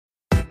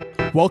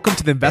Welcome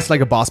to the Invest Like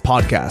a Boss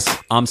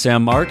podcast. I'm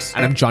Sam Marks.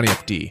 And I'm Johnny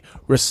FD.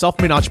 We're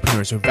self-made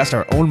entrepreneurs who invest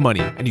our own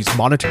money and use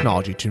modern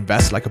technology to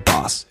invest like a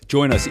boss.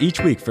 Join us each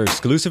week for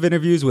exclusive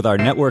interviews with our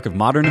network of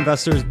modern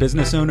investors,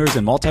 business owners,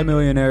 and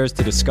multimillionaires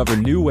to discover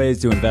new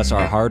ways to invest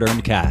our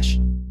hard-earned cash.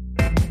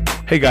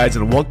 Hey guys,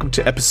 and welcome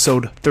to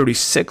episode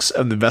 36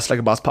 of the Invest Like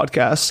a Boss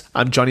podcast.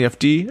 I'm Johnny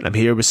FD, and I'm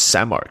here with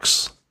Sam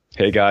Marks.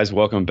 Hey guys,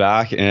 welcome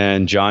back.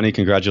 And Johnny,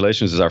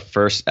 congratulations. This is our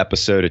first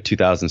episode of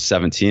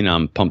 2017.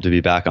 I'm pumped to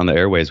be back on the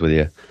airways with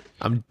you.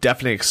 I'm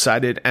definitely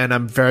excited, and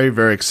I'm very,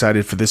 very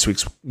excited for this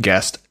week's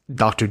guest,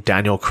 Dr.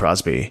 Daniel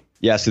Crosby.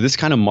 Yeah, so this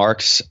kind of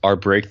marks our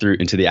breakthrough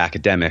into the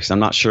academics. I'm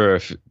not sure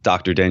if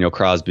Dr. Daniel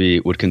Crosby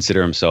would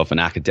consider himself an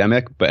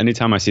academic, but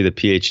anytime I see the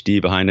PhD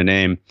behind a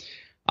name,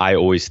 I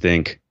always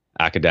think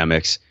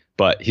academics.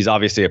 But he's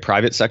obviously a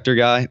private sector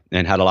guy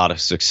and had a lot of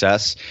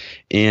success.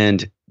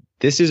 And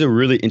this is a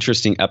really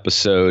interesting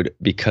episode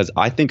because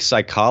I think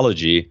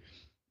psychology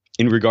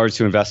in regards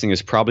to investing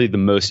is probably the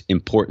most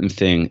important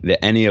thing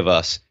that any of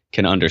us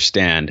can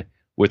understand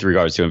with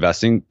regards to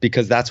investing,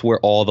 because that's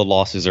where all the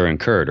losses are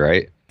incurred,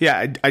 right?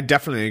 Yeah, I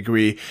definitely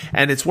agree.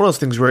 And it's one of those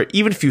things where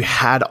even if you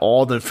had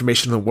all the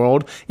information in the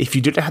world, if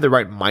you didn't have the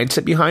right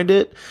mindset behind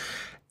it,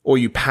 or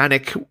you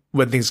panic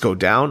when things go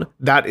down,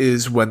 that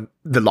is when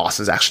the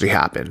losses actually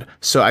happen.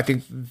 So I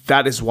think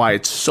that is why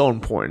it's so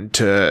important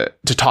to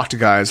talk to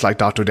guys like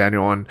Dr.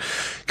 Daniel and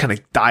kind of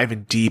dive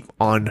in deep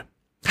on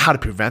how to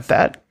prevent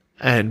that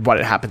and what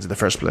it happens in the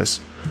first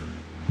place.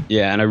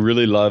 Yeah, and I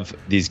really love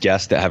these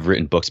guests that have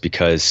written books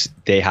because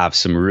they have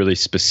some really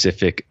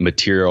specific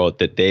material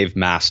that they've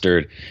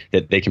mastered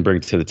that they can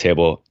bring to the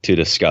table to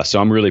discuss.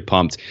 So I'm really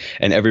pumped.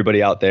 And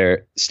everybody out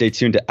there, stay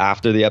tuned to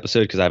after the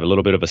episode because I have a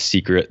little bit of a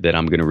secret that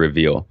I'm going to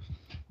reveal.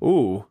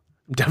 Ooh,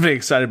 I'm definitely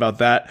excited about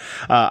that.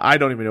 I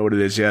don't even know what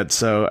it is yet,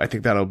 so I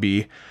think that'll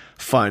be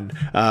fun.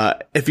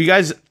 If you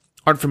guys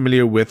aren't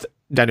familiar with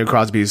Daniel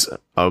Crosby's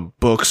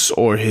books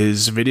or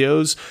his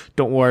videos,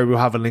 don't worry, we'll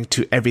have a link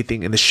to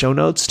everything in the show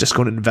notes. Just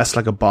go to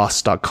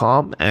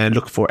investlikeaboss.com and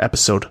look for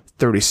episode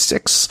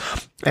 36.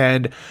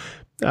 And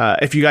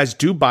if you guys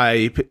do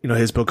buy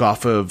his book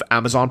off of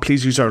Amazon,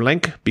 please use our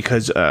link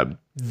because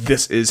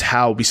this is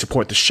how we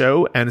support the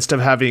show. And instead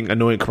of having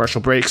annoying commercial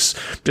breaks,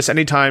 just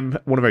anytime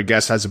one of our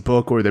guests has a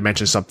book or they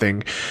mention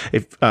something,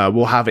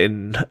 we'll have a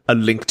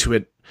link to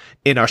it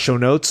in our show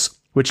notes,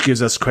 which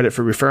gives us credit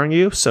for referring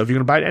you. So if you're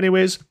going to buy it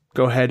anyways,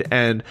 go ahead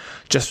and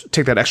just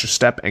take that extra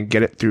step and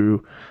get it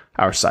through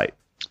our site.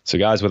 So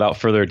guys, without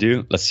further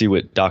ado, let's see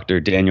what Dr.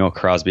 Daniel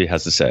Crosby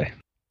has to say.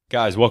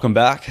 Guys, welcome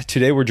back.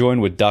 Today we're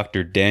joined with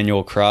Dr.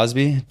 Daniel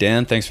Crosby.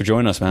 Dan, thanks for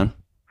joining us, man.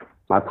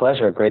 My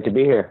pleasure. Great to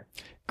be here.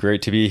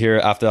 Great to be here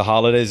after the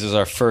holidays. This is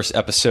our first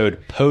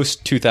episode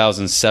post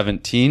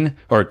 2017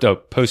 or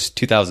post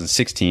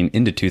 2016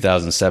 into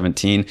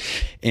 2017.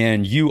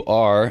 And you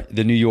are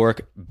the New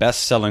York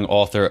best-selling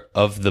author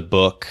of the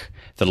book,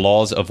 The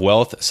Laws of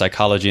Wealth,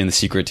 Psychology and the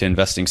Secret to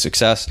Investing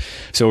Success.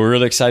 So we're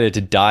really excited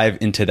to dive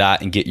into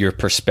that and get your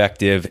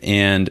perspective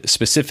and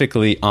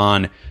specifically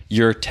on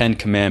your 10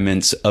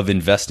 commandments of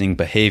investing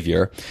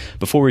behavior.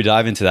 Before we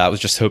dive into that, I was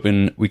just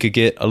hoping we could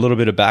get a little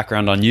bit of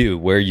background on you,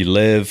 where you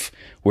live,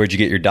 where'd you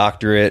get your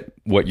doctorate,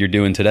 what you're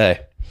doing today.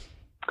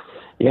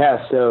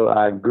 Yeah, so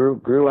I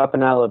grew up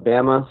in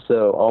Alabama,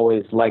 so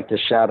always like to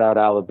shout out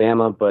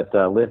Alabama, but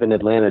live in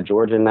Atlanta,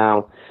 Georgia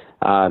now.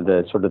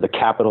 The sort of the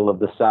capital of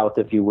the South,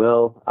 if you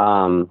will.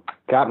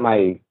 Got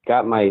my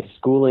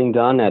schooling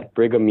done at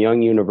Brigham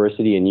Young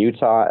University in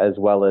Utah, as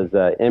well as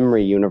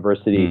Emory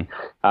University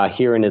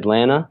here in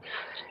Atlanta.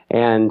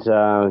 And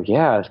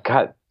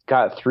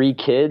got 3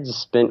 kids.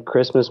 Spent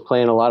Christmas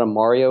playing a lot of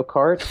Mario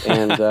Kart.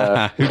 And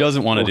who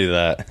doesn't want to do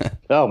that?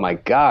 Oh my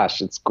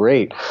gosh, it's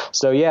great.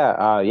 So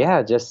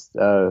just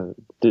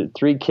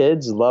 3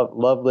 kids.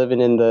 Love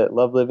living in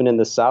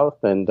the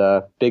South, and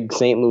big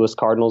St. Louis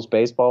Cardinals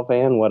baseball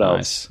fan. What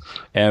else?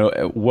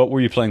 And what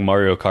were you playing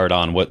Mario Kart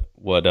on? What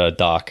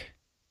dock?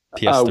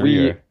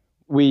 PS3 or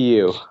Wii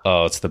U.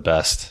 Oh, it's the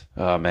best.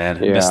 Oh man,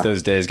 I miss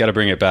those days. Got to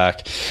bring it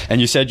back.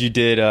 And you said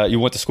you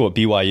went to school at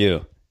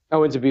BYU. I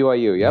went to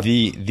BYU. Yep.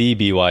 The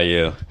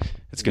BYU.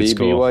 It's a good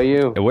school.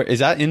 BYU. Is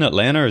that in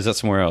Atlanta or is that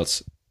somewhere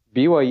else?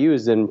 BYU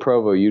is in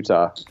Provo,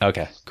 Utah.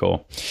 Okay,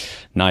 cool.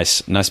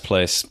 Nice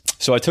place.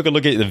 So I took a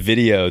look at the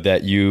video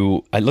that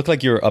I looked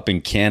like you were up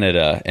in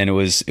Canada, and it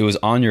was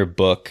on your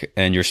book,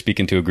 and you're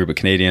speaking to a group of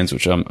Canadians,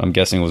 which I'm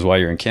guessing was why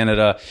you're in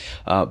Canada.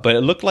 But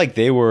it looked like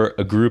they were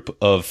a group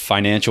of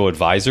financial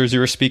advisors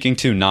you were speaking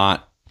to,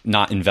 not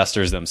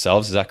investors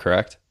themselves. Is that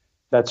correct?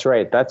 That's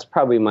right. That's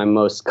probably my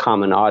most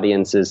common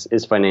audience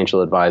is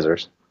financial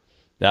advisors.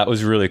 That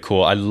was really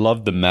cool. I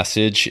love the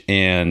message,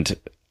 and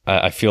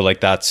I feel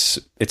like it's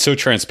so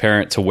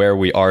transparent to where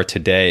we are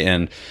today.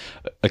 And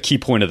a key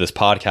point of this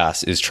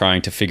podcast is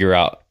trying to figure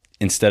out,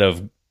 instead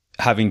of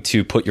having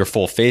to put your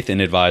full faith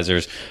in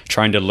advisors,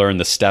 trying to learn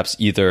the steps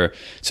either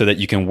so that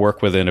you can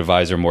work with an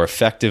advisor more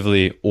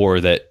effectively or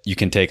that you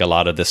can take a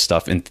lot of this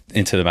stuff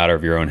into the matter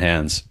of your own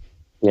hands.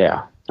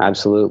 Yeah,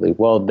 Absolutely.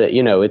 Well,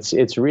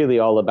 it's really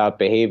all about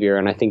behavior,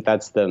 and I think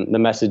that's the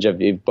message of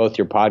both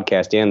your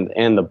podcast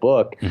and the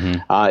book,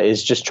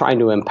 is just trying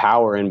to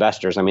empower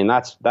investors. I mean,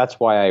 that's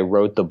why I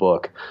wrote the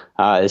book,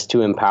 is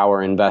to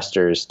empower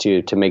investors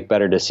to make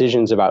better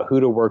decisions about who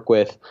to work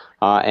with,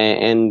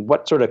 and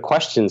what sort of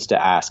questions to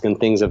ask and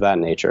things of that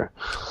nature.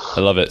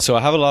 I love it. So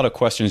I have a lot of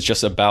questions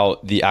just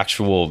about the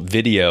actual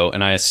video,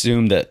 and I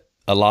assume that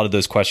a lot of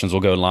those questions will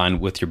go in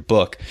line with your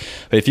book.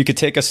 But if you could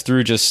take us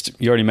through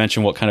you already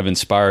mentioned what kind of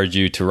inspired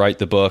you to write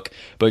the book,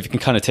 but if you can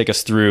kind of take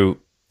us through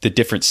the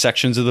different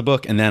sections of the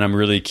book, and then I'm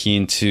really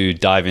keen to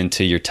dive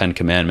into your 10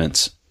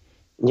 commandments.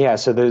 Yeah,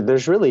 so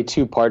there's really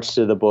two parts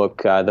to the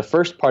book. The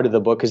first part of the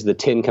book is the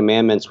 10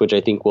 Commandments, which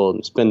I think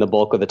we'll spend the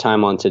bulk of the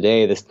time on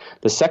today.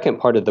 The second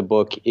part of the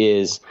book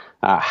is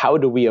how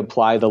do we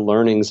apply the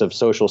learnings of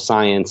social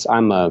science?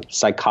 I'm a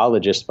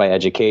psychologist by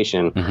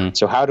education,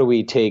 so how do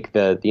we take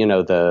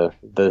the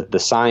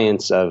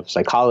science of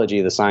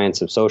psychology, the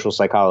science of social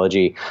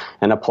psychology,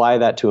 and apply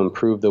that to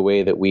improve the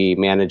way that we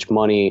manage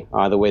money,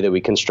 the way that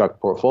we construct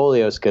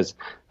portfolios? Because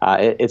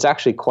it's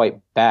actually quite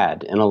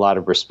bad in a lot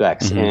of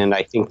respects. And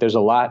I think there's a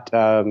lot,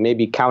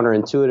 maybe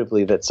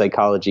counterintuitively, that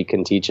psychology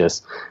can teach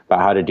us about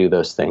how to do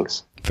those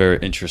things. Very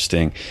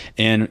interesting.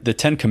 And the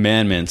 10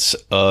 Commandments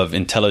of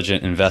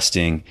Intelligent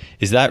Investing,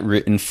 is that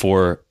written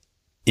for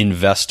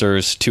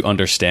investors to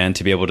understand,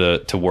 to be able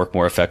to work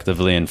more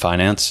effectively in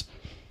finance?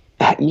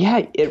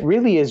 Yeah, it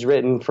really is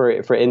written for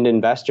end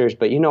investors,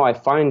 but I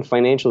find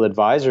financial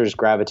advisors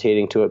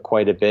gravitating to it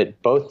quite a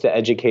bit, both to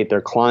educate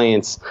their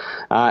clients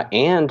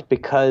and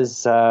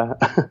because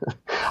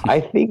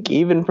I think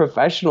even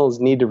professionals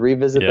need to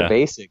revisit the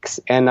basics.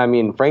 And I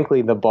mean,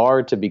 frankly, the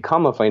bar to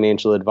become a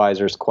financial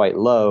advisor is quite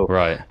low.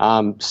 Right.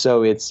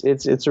 So it's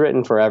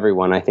written for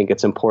everyone. I think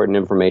it's important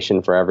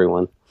information for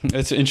everyone.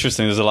 It's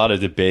interesting. There's a lot of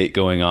debate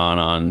going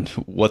on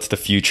what's the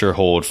future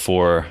hold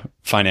for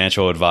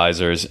financial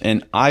advisors.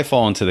 And I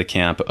fall into the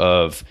camp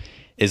of,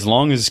 as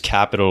long as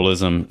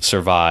capitalism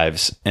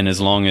survives and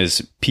as long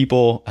as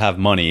people have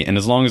money and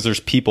as long as there's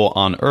people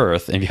on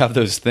earth and you have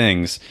those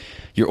things,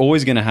 you're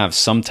always going to have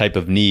some type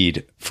of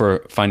need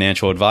for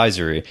financial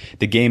advisory.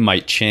 The game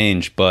might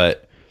change,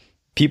 but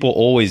people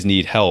always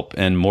need help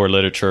and more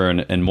literature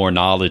and more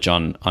knowledge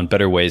on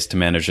better ways to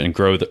manage and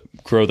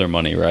grow their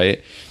money,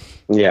 right?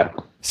 Yeah.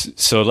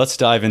 So let's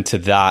dive into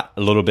that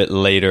a little bit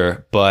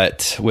later.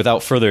 But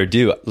without further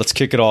ado, let's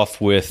kick it off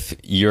with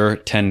your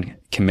 10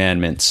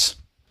 commandments.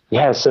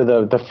 Yeah, so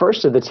the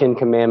first of the 10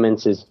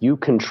 commandments is you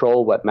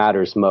control what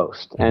matters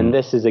most. And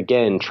this is,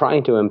 again,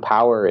 trying to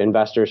empower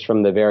investors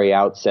from the very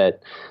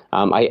outset.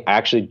 I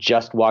actually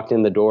just walked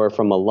in the door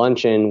from a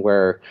luncheon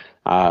where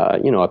a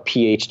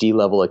PhD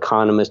level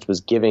economist was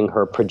giving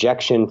her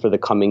projection for the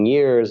coming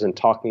years and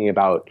talking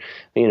about,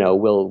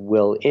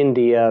 will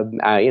India,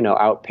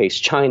 outpace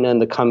China in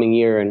the coming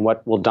year, and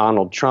what will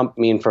Donald Trump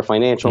mean for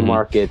financial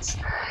markets?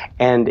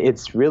 And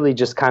it's really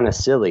just kind of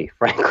silly,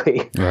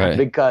 frankly, right?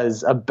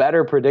 Because a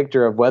better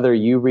predictor of whether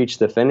you reach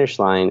the finish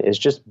line is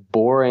just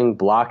boring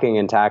blocking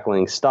and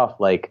tackling stuff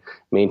like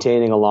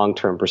maintaining a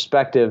long-term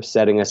perspective,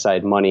 setting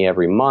aside money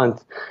every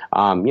month,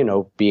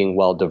 being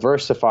well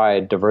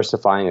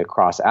diversifying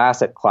across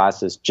asset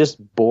classes. Just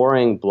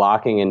boring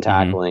blocking and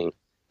tackling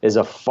is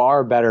a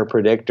far better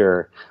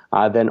predictor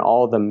than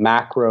all the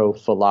macro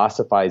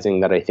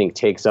philosophizing that I think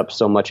takes up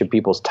so much of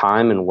people's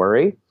time and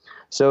worry.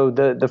 So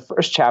the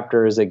first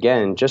chapter is,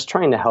 again, just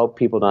trying to help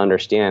people to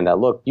understand that,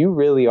 look, you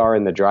really are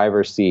in the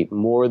driver's seat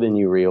more than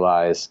you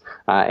realize,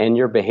 and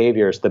your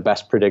behavior is the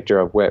best predictor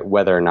of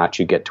whether or not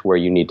you get to where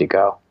you need to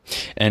go.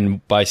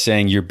 And by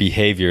saying your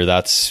behavior,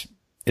 does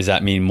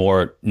that mean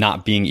more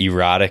not being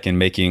erratic and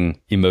making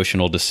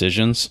emotional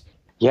decisions?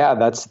 Yeah,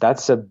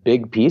 that's a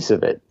big piece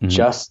of it.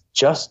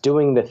 Just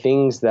doing the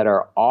things that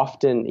are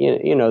often,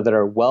 that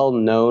are well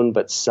known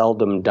but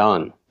seldom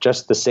done.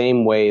 Just the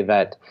same way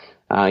that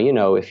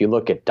if you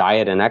look at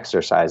diet and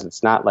exercise,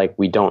 it's not like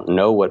we don't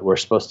know what we're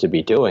supposed to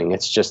be doing.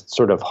 It's just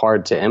sort of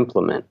hard to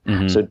implement.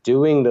 So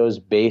doing those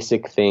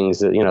basic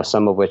things,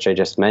 some of which I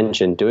just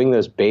mentioned, doing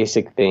those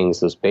basic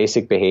things, those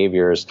basic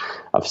behaviors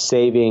of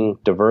saving,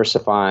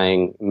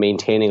 diversifying,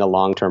 maintaining a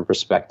long-term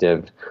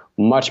perspective,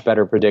 much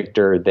better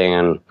predictor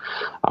than,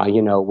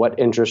 what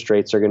interest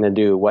rates are going to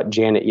do, what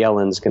Janet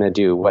Yellen's going to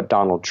do, what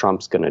Donald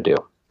Trump's going to do.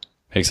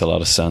 Makes a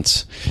lot of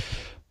sense.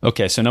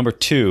 Okay, so number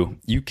 2,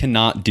 you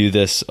cannot do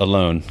this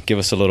alone. Give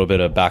us a little bit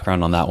of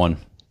background on that one.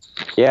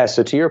 Yeah,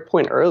 so to your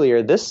point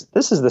earlier, this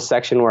is the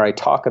section where I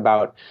talk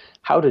about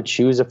how to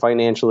choose a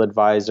financial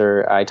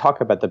advisor. I talk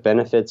about the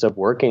benefits of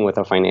working with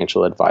a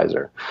financial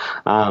advisor.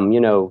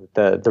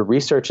 The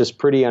research is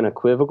pretty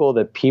unequivocal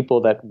that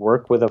people that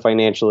work with a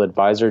financial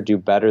advisor do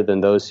better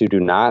than those who do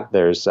not.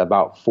 There's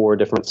about 4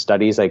 different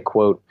studies I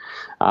quote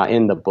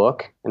in the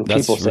book. And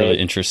That's people say, really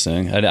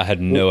interesting. I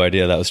had no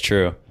idea that was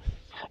true.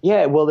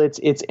 Yeah, well, it's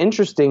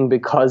interesting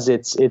because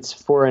it's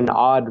for an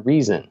odd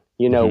reason.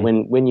 You know,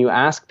 when you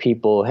ask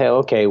people, hey,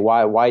 okay,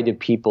 why do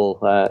people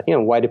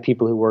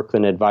who work with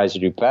an advisor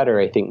do better?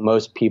 I think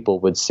most people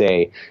would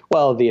say,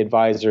 well, the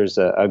advisor's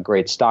a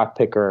great stock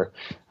picker.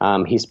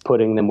 He's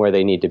putting them where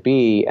they need to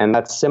be, and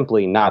that's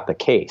simply not the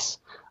case.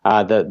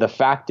 The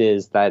fact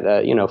is that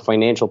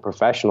financial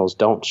professionals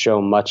don't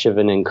show much of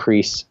an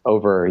increase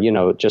over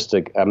just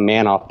a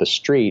man off the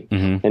street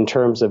in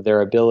terms of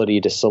their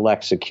ability to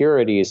select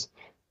securities.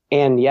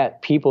 And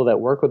yet people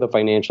that work with a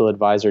financial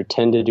advisor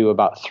tend to do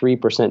about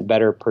 3%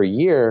 better per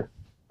year,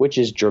 which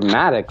is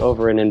dramatic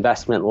over an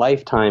investment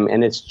lifetime.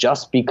 And it's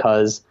just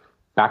because,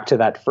 back to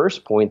that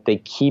first point, they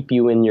keep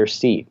you in your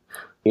seat.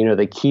 You know,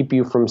 they keep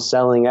you from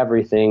selling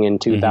everything in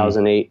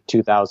 2008,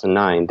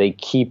 2009. They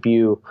keep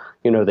you,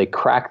 they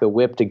crack the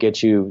whip to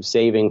get you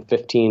saving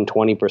 15,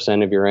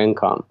 20% of your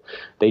income.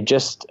 They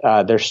just,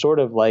 they're sort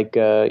of like,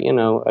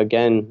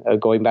 again,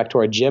 going back to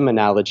our gym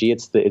analogy,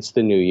 it's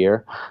the new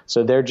year.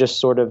 So they're just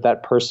sort of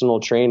that personal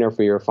trainer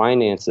for your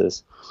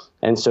finances.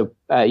 And so,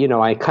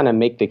 I kind of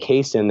make the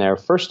case in there,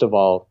 first of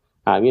all,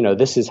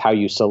 this is how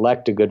you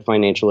select a good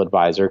financial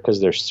advisor, because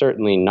they're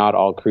certainly not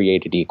all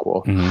created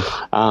equal.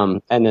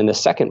 And then the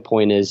second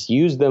point is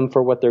use them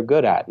for what they're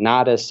good at,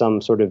 not as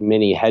some sort of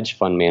mini hedge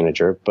fund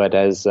manager, but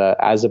as a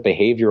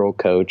behavioral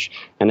coach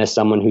and as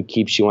someone who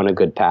keeps you on a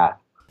good path.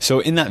 So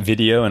in that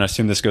video, and I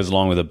assume this goes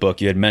along with the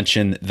book, you had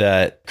mentioned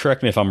that,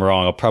 correct me if I'm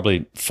wrong, I'll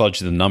probably fudge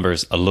the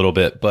numbers a little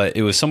bit, but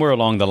it was somewhere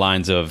along the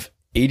lines of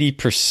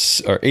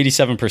 80% or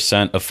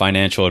 87% of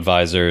financial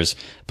advisors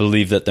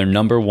believe that their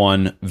number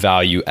one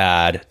value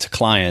add to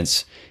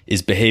clients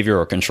is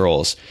behavioral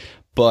controls,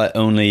 but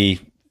it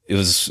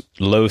was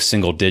low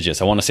single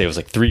digits. I want to say it was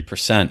like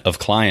 3% of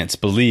clients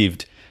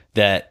believed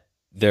that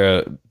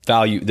their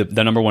value,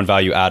 the number one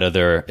value add of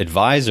their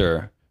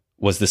advisor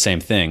was the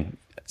same thing.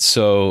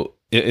 So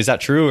is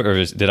that true,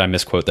 or did I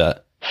misquote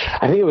that?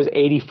 I think it was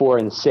 84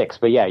 and 6,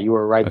 but yeah, you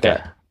were right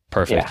there.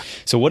 Perfect. Yeah.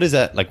 So what does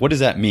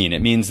that mean?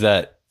 It means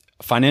that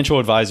financial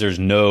advisors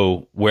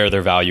know where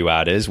their value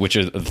add is, which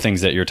are the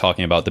things that you're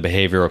talking about, the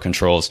behavioral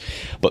controls.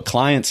 But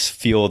clients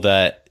feel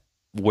that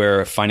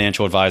where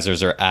financial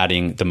advisors are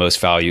adding the most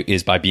value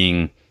is by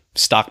being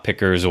stock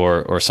pickers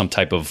or some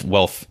type of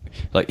wealth,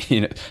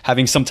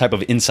 having some type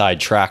of inside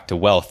track to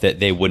wealth that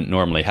they wouldn't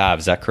normally have.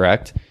 Is that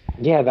correct?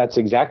 Yeah, that's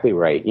exactly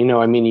right.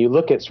 You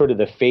look at sort of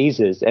the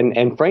phases,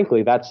 and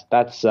frankly,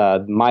 that's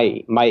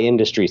my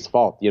industry's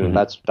fault.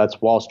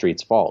 That's Wall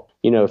Street's fault.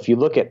 If you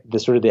look at the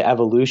sort of the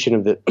evolution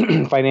of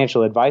the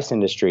financial advice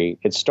industry,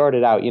 it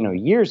started out,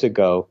 years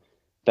ago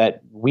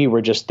that we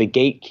were just the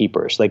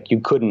gatekeepers. Like you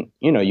couldn't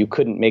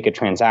make a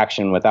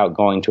transaction without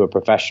going to a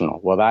professional.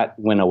 Well, that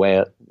went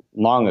away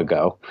long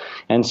ago.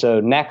 And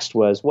so next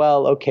was,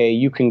 well, okay,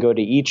 you can go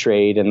to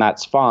E-Trade and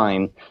that's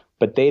fine,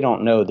 but they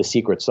don't know the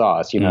secret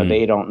sauce.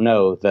 They don't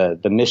know the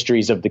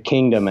mysteries of the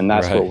kingdom, and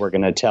that's what we're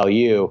going to tell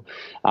you.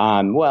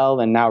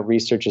 And now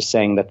research is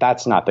saying that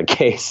that's not the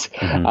case.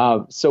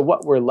 So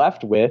what we're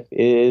left with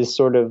is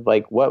sort of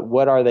like,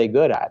 what are they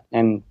good at?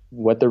 And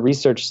what the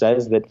research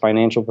says that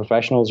financial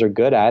professionals are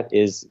good at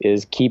is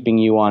keeping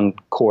you on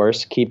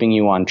course, keeping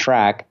you on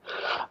track,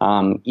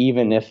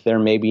 even if they're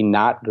maybe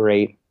not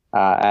great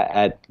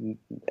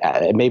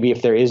maybe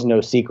if there is no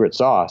secret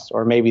sauce,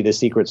 or maybe the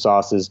secret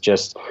sauce is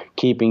just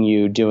keeping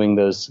you doing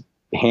those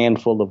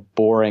handful of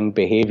boring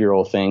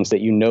behavioral things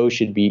that you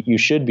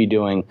should be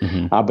doing,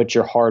 but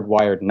you're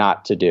hardwired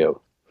not to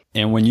do.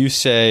 And when you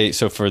say,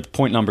 so for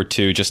point number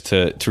 2, just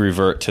to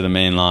revert to the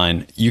main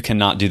line, you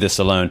cannot do this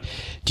alone.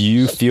 Do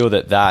you feel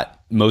that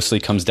mostly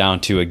comes down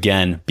to,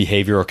 again,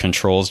 behavioral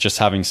controls, just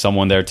having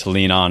someone there to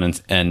lean on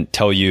and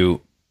tell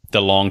you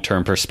the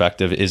long-term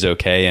perspective is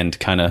okay and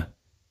kind of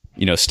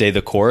stay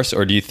the course?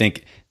 Or do you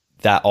think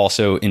that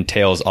also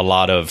entails a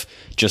lot of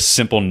just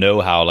simple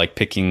know-how, like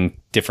picking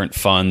different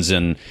funds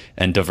and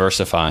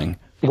diversifying?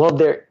 Well,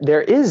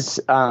 there is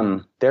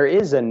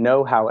a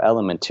know-how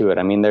element to it.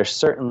 I mean,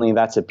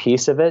 that's a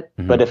piece of it.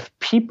 But if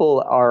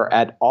people are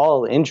at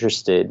all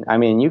interested, I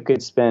mean, you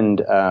could spend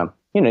a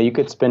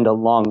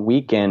long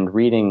weekend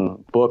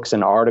reading books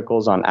and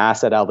articles on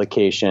asset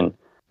allocation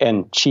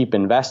and cheap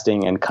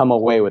investing and come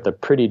away with a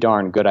pretty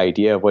darn good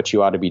idea of what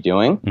you ought to be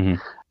doing.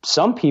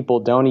 Some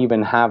people don't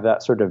even have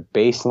that sort of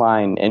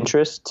baseline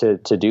interest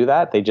to do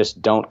that. They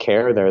just don't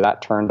care. They're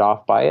that turned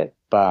off by it.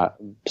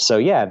 So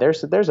yeah,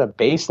 there's a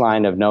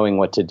baseline of knowing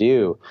what to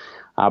do.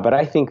 But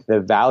I think the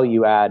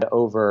value add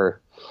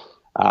over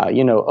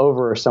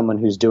someone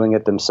who's doing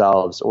it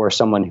themselves or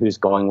someone who's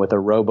going with a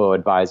robo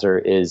advisor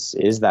is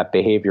that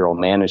behavioral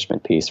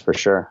management piece for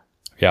sure.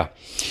 Yeah.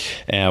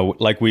 And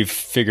like we've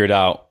figured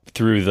out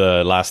through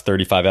the last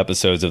 35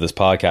 episodes of this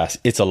podcast,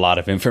 it's a lot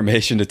of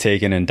information to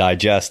take in and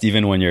digest.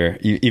 Even when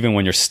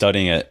you're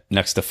studying it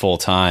next to full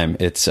time,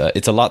 it's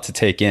a lot to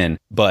take in.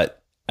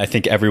 But I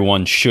think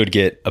everyone should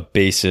get a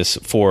basis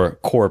for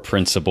core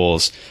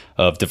principles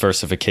of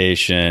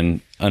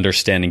diversification,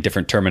 understanding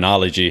different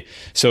terminology.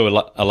 So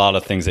a lot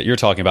of things that you're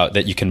talking about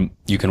that you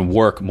can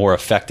work more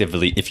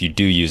effectively if you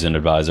do use an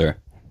advisor.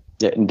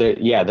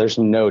 Yeah, there's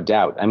no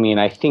doubt. I mean,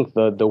 I think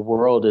the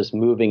world is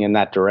moving in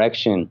that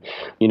direction.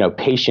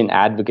 Patient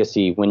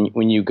advocacy.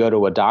 When you go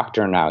to a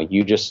doctor now,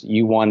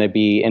 you want to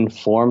be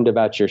informed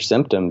about your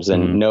symptoms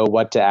and know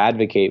what to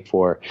advocate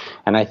for.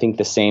 And I think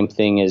the same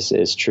thing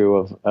is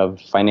true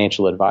of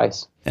financial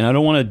advice. And I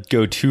don't want to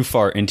go too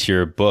far into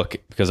your book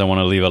because I want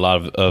to leave a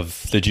lot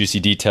of the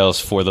juicy details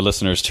for the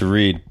listeners to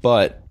read.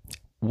 But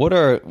what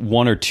are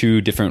one or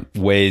two different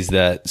ways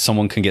that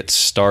someone can get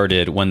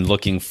started when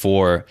looking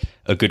for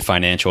a good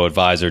financial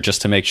advisor,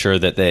 just to make sure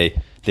that they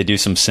do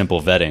some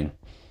simple vetting?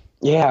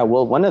 Yeah,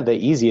 well, one of the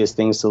easiest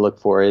things to look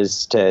for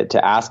is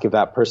to ask if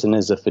that person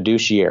is a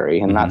fiduciary,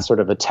 and that's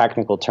sort of a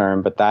technical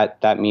term, but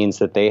that means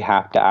that they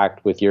have to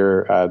act with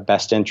your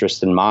best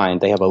interest in mind.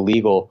 They have a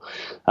legal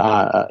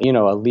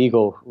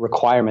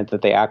requirement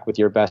that they act with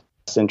your best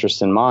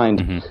interest in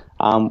mind.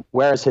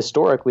 Whereas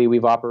historically,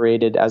 we've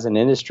operated as an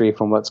industry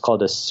from what's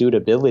called a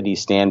suitability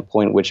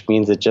standpoint, which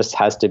means it just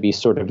has to be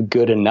sort of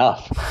good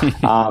enough,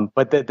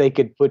 but that they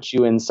could put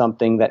you in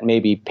something that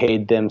maybe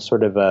paid them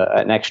sort of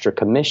an extra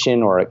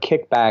commission or a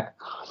kickback.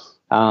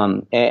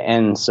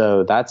 And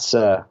so that's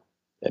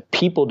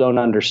people don't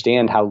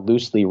understand how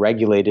loosely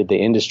regulated the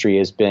industry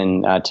has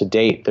been to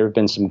date. There have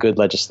been some good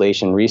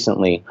legislation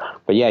recently,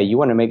 but yeah, you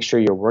want to make sure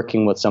you're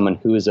working with someone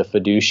who is a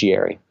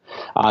fiduciary.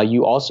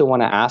 You also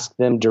want to ask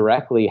them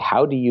directly,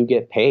 how do you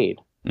get paid?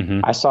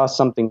 I saw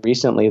something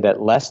recently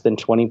that less than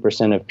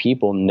 20% of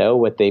people know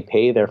what they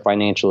pay their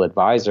financial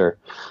advisor.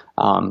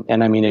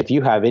 And I mean, if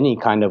you have any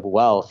kind of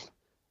wealth,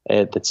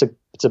 it's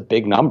a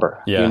big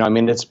number. Yeah.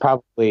 It's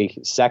probably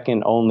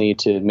second only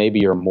to maybe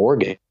your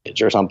mortgage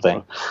or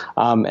something.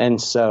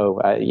 And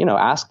so,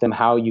 ask them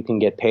how you can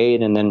get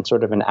paid. And then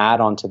sort of an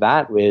add on to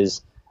that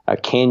is,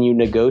 can you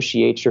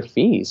negotiate your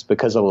fees?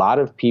 Because a lot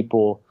of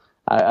people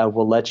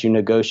will let you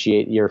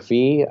negotiate your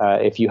fee.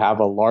 If you have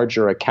a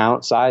larger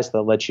account size,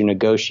 they'll let you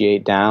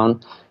negotiate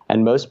down.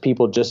 And most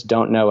people just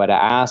don't know how to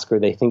ask, or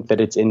they think that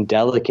it's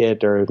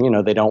indelicate, or,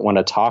 they don't want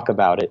to talk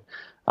about it.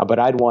 But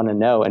I'd want to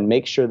know and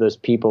make sure those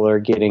people are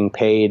getting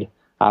paid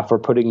for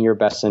putting your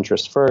best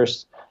interest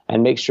first,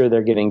 and make sure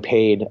they're getting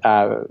paid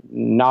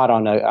not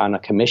on a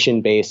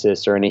commission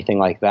basis or anything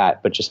like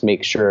that, but just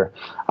make sure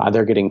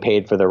they're getting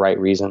paid for the right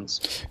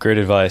reasons. Great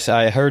advice.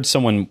 I heard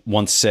someone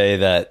once say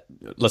that,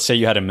 let's say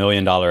you had $1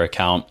 million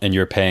account and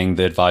you're paying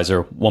the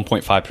advisor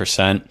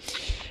 1.5%,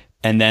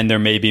 and then they're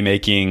maybe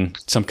making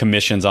some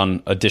commissions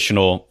on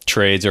additional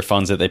trades or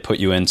funds that they put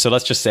you in. So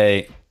let's just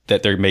say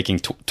that they're making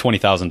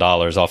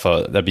 $20,000 off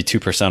that'd be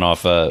 2%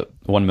 off a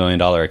 $1 million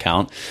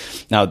account.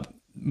 Now,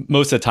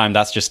 most of the time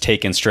that's just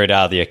taken straight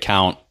out of the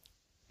account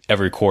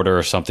every quarter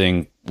or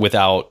something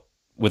without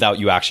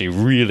you actually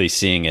really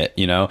seeing it,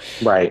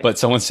 Right. But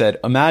someone said,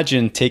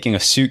 imagine taking a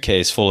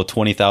suitcase full of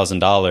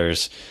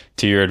 $20,000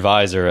 to your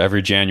advisor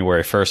every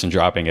January 1st and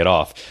dropping it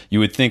off. You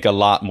would think a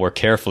lot more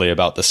carefully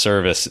about the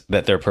service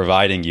that they're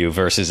providing you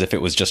versus if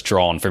it was just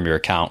drawn from your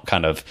account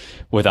kind of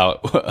with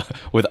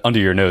under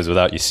your nose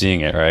without you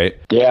seeing it, right?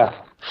 Yeah.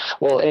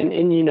 Well, and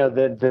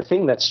the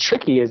thing that's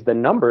tricky is the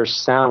numbers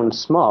sound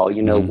small.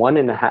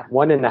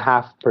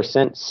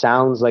 1.5%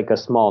 sounds like a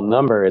small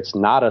number. It's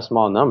not a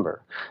small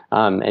number.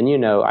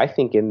 I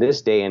think in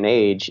this day and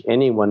age,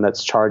 anyone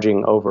that's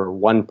charging over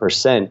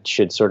 1%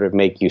 should sort of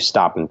make you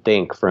stop and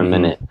think for a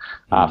minute,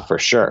 for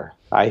sure.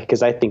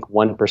 Because I think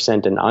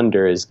 1% and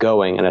under is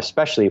going, and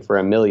especially for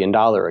 $1 million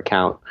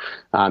account,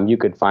 you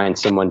could find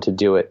someone to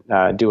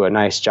do a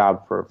nice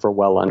job for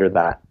well under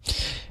that.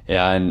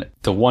 Yeah, and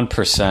the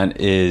 1%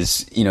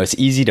 is, it's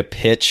easy to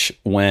pitch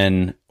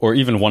when, or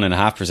even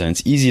 1.5%,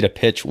 it's easy to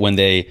pitch when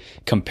they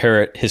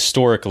compare it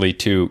historically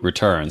to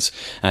returns.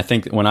 And I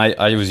think when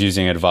I was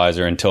using an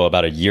advisor until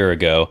about a year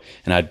ago,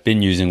 and I'd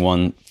been using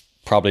one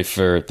probably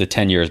for the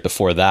 10 years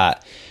before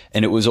that.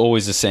 And it was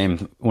always the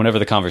same. Whenever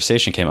the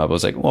conversation came up, I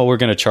was like, well, we're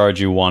going to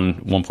charge you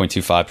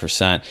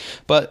 1.25%.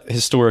 But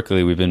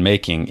historically, we've been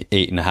making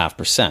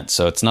 8.5%.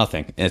 So it's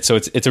nothing. And so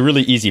it's a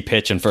really easy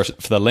pitch. And for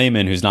the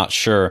layman who's not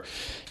sure,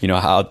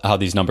 how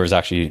these numbers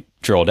actually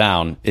drill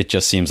down, it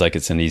just seems like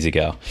it's an easy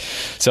go.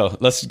 So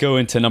let's go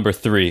into number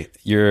 3.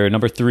 Your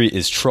number 3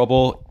 is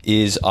trouble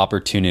is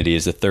opportunity,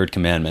 is the third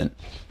commandment.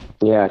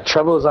 Yeah,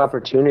 trouble is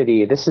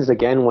opportunity. This is,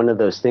 again, one of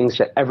those things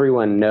that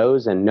everyone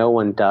knows and no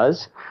one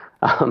does.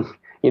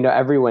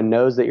 Everyone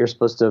knows that you're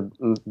supposed to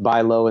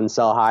buy low and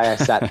sell high.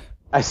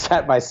 I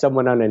sat by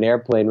someone on an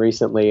airplane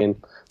recently, and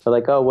they're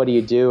like, "Oh, what do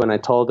you do?" And I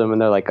told them,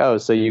 and they're like, "Oh,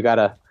 so you got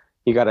a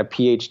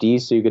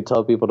PhD, so you could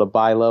tell people to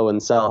buy low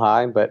and sell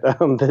high." But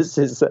this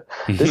is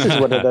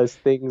one of those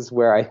things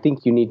where I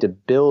think you need to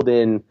build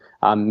in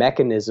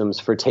mechanisms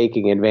for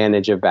taking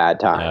advantage of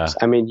bad times.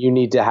 Yeah. I mean, you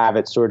need to have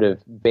it sort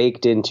of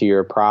baked into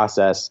your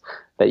process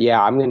that,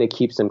 I'm going to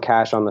keep some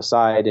cash on the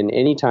side, and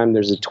anytime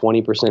there's a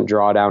 20%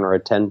 drawdown or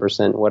a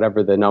 10%,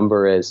 whatever the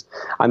number is,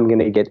 I'm going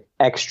to get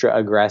extra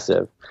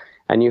aggressive.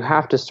 And you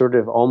have to sort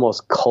of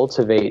almost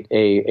cultivate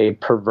a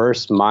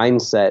perverse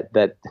mindset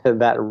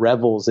that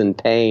revels in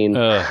pain.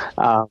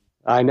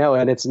 I know,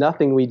 and it's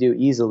nothing we do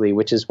easily,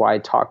 which is why I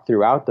talk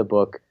throughout the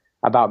book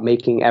about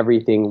making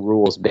everything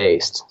rules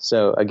based.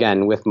 So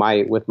again, with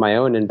my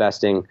own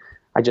investing,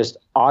 I just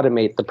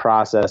automate the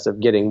process of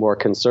getting more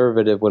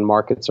conservative when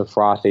markets are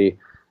frothy,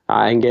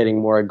 and getting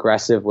more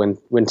aggressive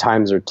when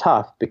times are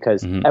tough,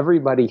 because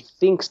everybody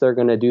thinks they're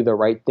going to do the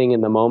right thing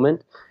in the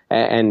moment,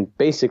 and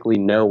basically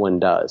no one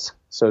does.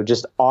 So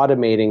just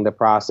automating the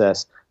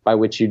process by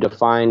which you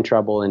define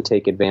trouble and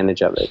take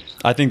advantage of it.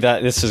 I think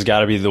that this has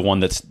got to be the one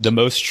that's the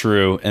most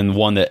true and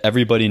one that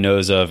everybody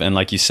knows of. And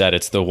like you said,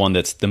 it's the one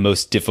that's the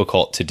most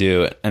difficult to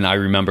do. And I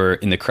remember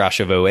in the crash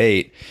of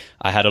 '08,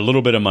 I had a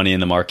little bit of money in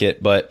the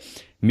market, but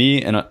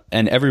me and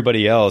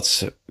everybody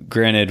else,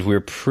 granted, we were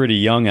pretty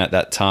young at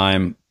that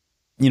time.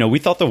 We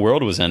thought the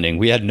world was ending.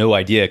 We had no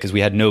idea because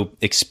we had no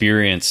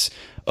experience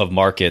of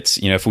markets.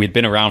 If we'd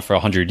been around for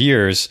 100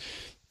 years,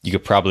 you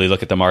could probably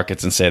look at the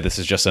markets and say, this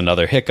is just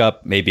another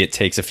hiccup. Maybe it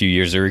takes a few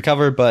years to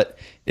recover, but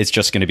it's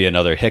just going to be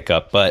another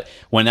hiccup. But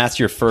when that's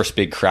your first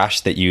big crash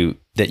that you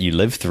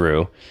live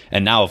through,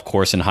 and now, of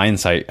course, in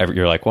hindsight,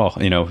 you're like, well,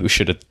 who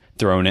should have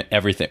thrown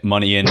everything,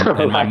 money in,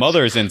 and my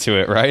mother's into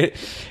it, right?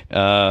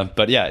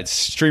 But yeah,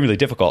 it's extremely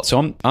difficult.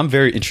 So I'm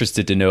very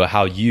interested to know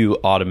how you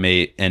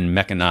automate and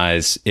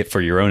mechanize it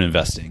for your own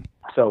investing.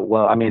 So,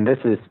 well, I mean, this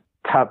is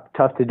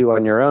tough to do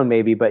on your own,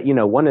 maybe, but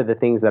one of the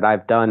things that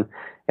I've done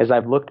is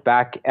I've looked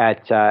back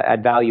at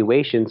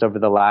valuations over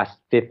the last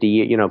 50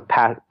 years,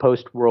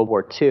 post World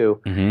War II.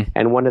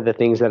 And one of the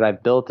things that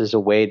I've built is a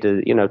way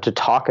to, to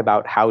talk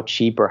about how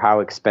cheap or how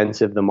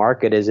expensive the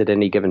market is at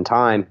any given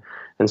time.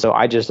 And so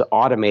I just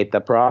automate the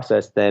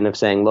process then of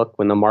saying, look,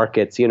 when the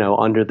market's,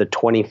 under the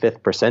 25th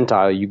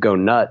percentile, you go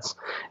nuts.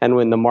 And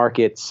when the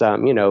market's,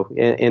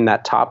 in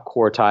that top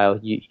quartile,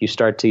 you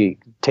start to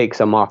take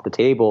some off the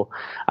table.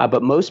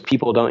 But most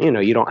people don't,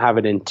 you don't have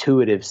an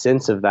intuitive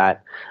sense of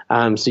that.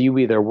 So you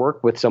either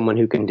work with someone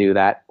who can do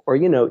that, or,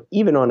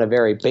 even on a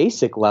very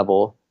basic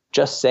level,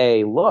 just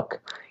say,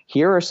 look,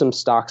 here are some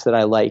stocks that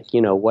I like,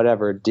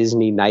 whatever,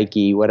 Disney,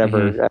 Nike,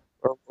 whatever,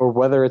 or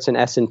whether it's an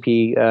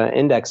S&P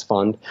index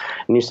fund,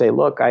 and you say,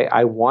 look,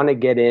 I want to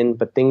get in,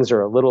 but things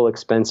are a little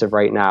expensive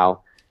right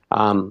now.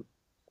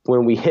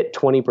 When we hit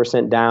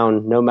 20%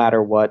 down, no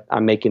matter what,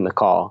 I'm making the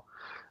call.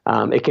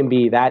 It can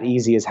be that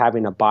easy as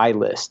having a buy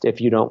list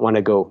if you don't want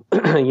to go,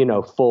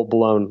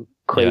 full-blown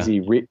crazy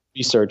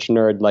research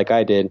nerd like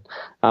I did.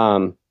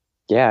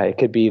 It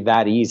could be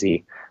that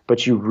easy.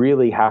 But you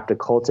really have to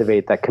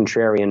cultivate that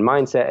contrarian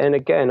mindset. And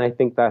again, I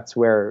think that's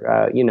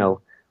where,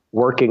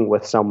 working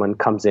with someone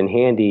comes in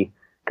handy,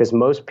 because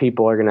most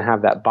people are going to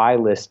have that buy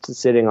list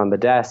sitting on the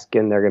desk,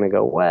 and they're going to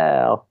go,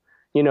 well,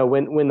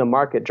 when the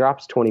market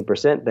drops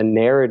 20%, the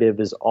narrative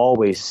is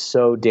always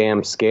so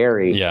damn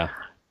scary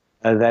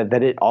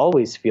that it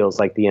always feels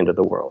like the end of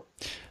the world.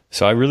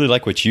 So I really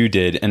like what you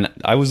did, and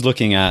I was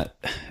looking at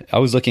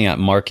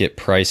market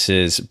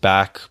prices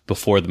back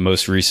before the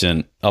most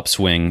recent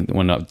upswing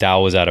when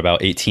Dow was at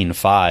about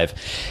 18.5,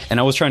 and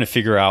I was trying to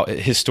figure out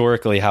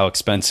historically how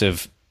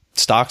expensive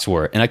stocks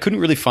were, and I couldn't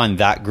really find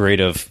that great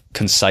of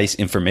concise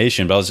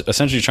information, but I was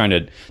essentially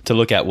trying to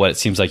look at what it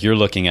seems like you're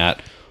looking at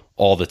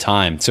all the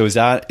time. So is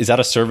that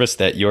a service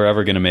that you're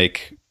ever going to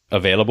make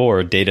available,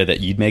 or data that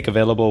you'd make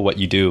available, what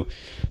you do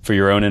for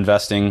your own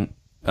investing,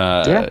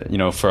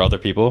 for other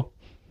people?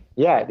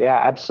 Yeah,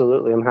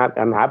 absolutely.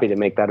 I'm happy to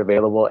make that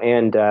available.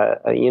 And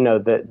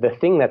the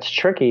thing that's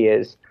tricky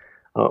is,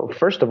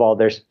 first of all,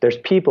 there's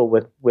people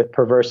with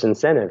perverse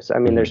incentives. I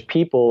mean, there's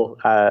people.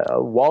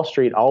 Wall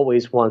Street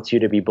always wants you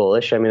to be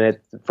bullish. I mean,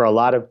 for a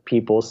lot of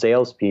people,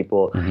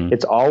 salespeople,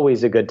 it's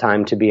always a good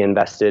time to be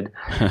invested.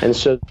 And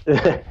so,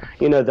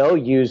 they'll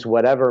use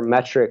whatever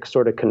metric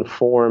sort of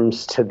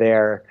conforms to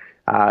their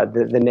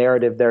the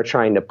narrative they're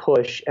trying to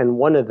push. And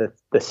one of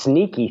the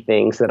sneaky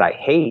things that I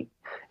hate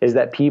is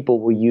that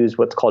people will use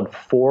what's called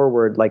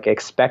forward, like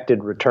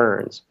expected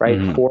returns, right?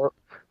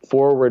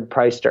 Forward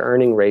price to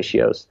earning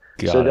ratios.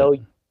 So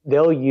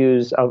they'll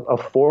use a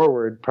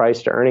forward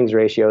price to earnings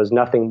ratio is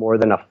nothing more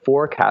than a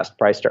forecast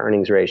price to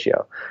earnings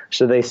ratio.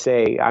 So they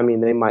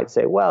might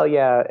say, well,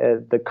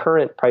 the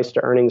current price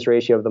to earnings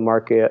ratio of the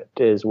market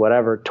is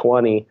whatever,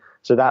 20.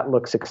 So that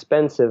looks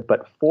expensive,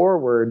 but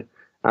forward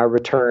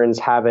returns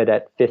have it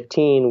at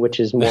 15, which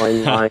is more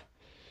in line.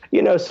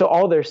 So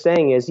all they're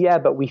saying is,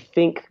 but we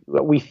think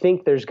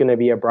there's going to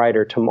be a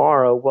brighter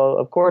tomorrow. Well,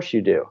 of course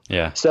you do.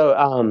 Yeah. So,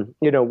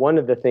 one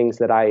of the things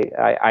that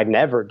I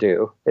never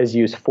do is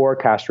use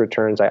forecast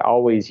returns. I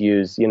always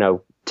use,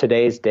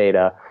 today's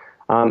data.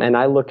 And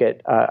I look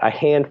at a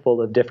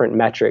handful of different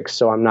metrics,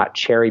 so I'm not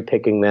cherry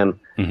picking them.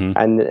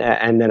 And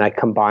then I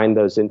combine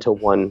those into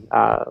one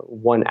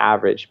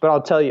average. But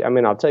I'll tell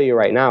you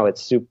right now,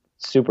 it's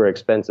super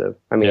expensive.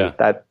 I mean,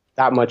 that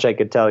much I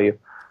could tell you.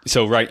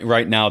 So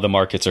right now the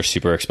markets are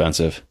super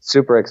expensive.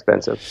 Super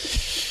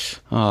expensive.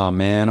 Oh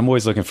man, I'm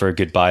always looking for a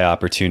good buy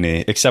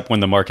opportunity, except when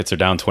the markets are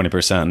down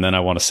 20% and then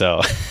I want to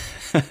sell.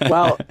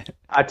 Well,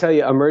 I tell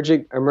you,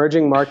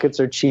 emerging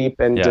markets are cheap,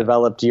 and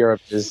developed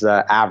Europe is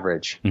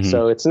average.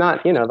 So it's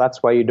not,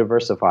 that's why you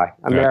diversify.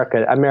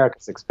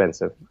 America's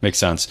expensive. Makes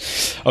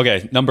sense.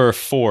 Okay, number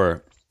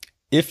 4.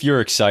 If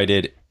you're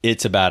excited,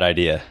 it's a bad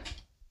idea.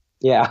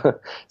 Yeah.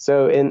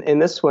 So in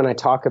this one, I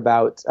talk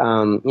about,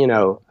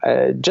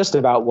 just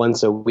about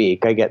once a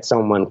week, I get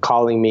someone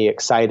calling me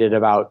excited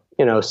about,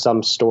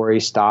 some story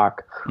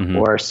stock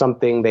or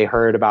something they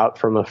heard about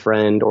from a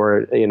friend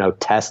or,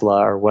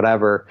 Tesla or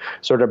whatever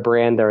sort of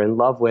brand they're in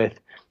love with.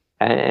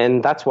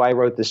 And that's why I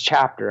wrote this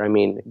chapter. I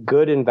mean,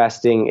 good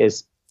investing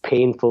is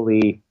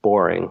painfully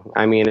boring.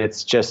 I mean,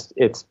 it's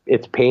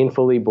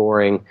painfully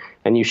boring,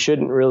 and you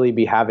shouldn't really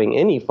be having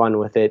any fun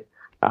with it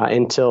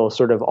until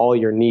sort of all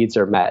your needs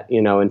are met,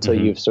 until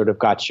you've sort of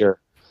got your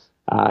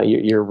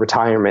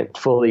retirement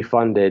fully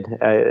funded.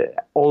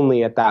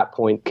 Only at that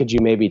point could you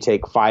maybe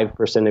take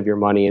 5% of your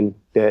money and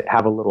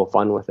have a little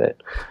fun with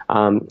it.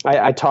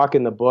 I talk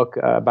in the book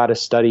about a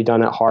study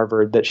done at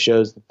Harvard that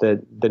shows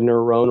that the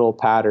neuronal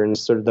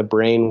patterns, sort of the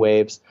brain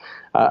waves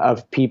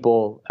of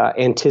people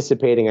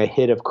anticipating a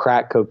hit of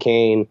crack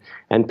cocaine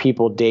and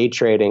people day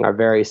trading are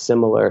very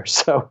similar.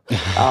 So,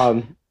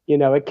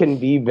 it can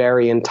be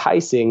very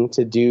enticing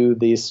to do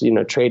these,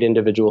 trade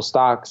individual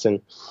stocks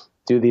and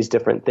do these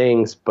different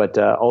things, but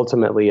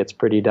ultimately it's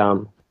pretty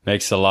dumb.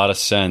 Makes a lot of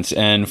sense.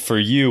 And for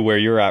you, where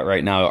you're at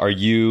right now, are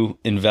you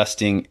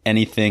investing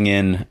anything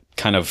in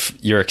kind of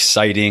your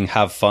exciting,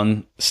 have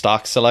fun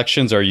stock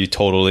selections, or are you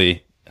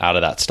totally out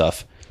of that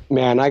stuff?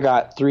 Man, I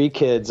got 3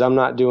 kids. I'm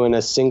not doing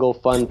a single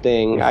fun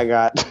thing. I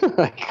got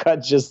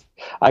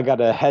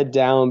to head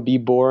down, be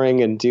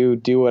boring, and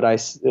do what I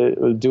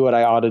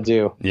ought to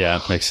do. Yeah,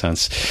 makes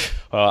sense.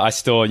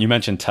 You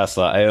mentioned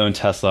Tesla. I own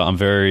Tesla.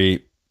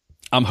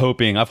 I'm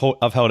hoping. I've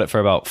held it for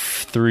about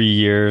 3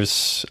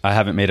 years. I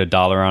haven't made $1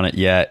 on it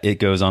yet. It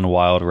goes on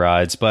wild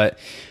rides, but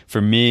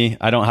for me,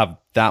 I don't have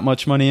that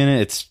much money in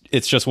it.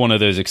 It's just one of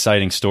those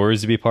exciting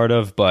stories to be part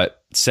of.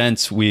 But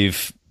since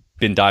we've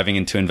been diving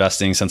into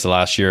investing since the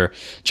last year,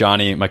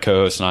 Johnny, my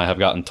co-host, and I have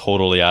gotten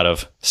totally out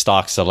of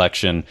stock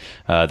selection.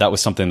 That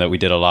was something that we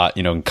did a lot,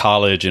 in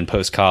college and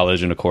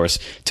post-college, and of course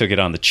took it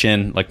on the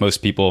chin like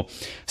most people.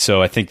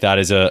 So I think that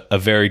is a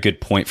very good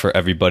point for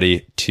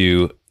everybody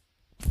to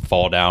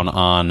fall down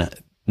on.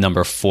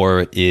 Number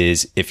 4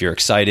 is, if you're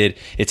excited,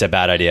 it's a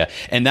bad idea.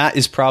 And that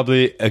is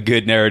probably a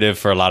good narrative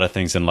for a lot of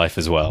things in life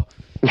as well.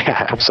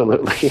 Yeah,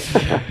 absolutely.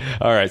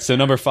 All right. So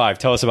number 5,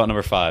 tell us about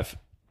number 5.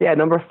 Yeah,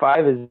 number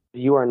 5 is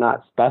you are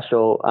not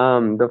special.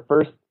 The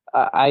first,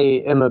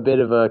 I am a bit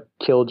of a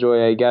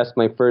killjoy, I guess.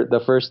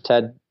 The first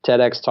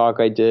TEDx talk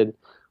I did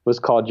was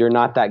called "You're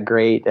Not That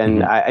Great,"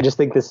 and I just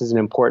think this is an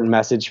important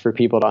message for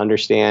people to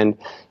understand.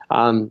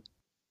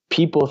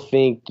 People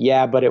think,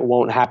 yeah, but it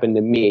won't happen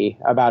to me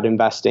about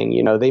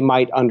investing. They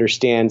might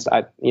understand.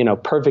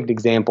 Perfect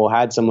example.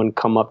 Had someone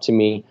come up to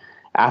me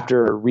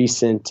after a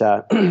recent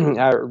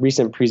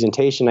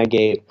presentation I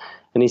gave.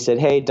 And he said,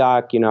 "Hey,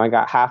 Doc, I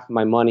got half of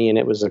my money," and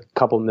it was a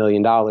couple $1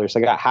 million. I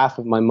got half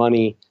of my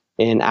money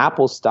in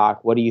Apple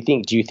stock. What do you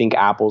think? Do you think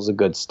Apple's a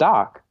good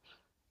stock?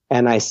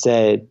 And I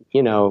said,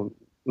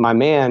 my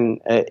man,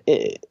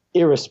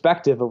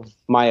 irrespective of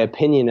my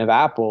opinion of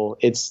Apple,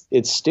 it's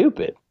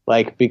stupid.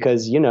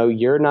 Because,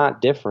 you're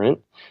not different.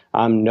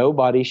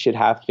 Nobody should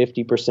have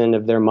 50%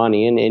 of their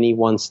money in any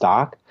one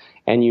stock.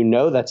 And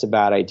that's a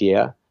bad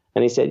idea.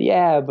 And he said,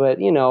 yeah, but,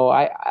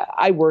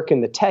 I work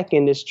in the tech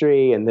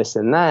industry and this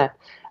and that.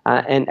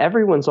 And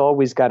everyone's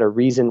always got a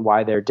reason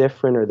why they're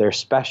different or they're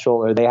special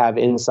or they have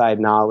inside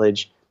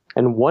knowledge.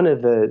 And one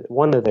of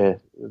the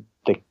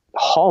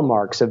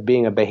hallmarks of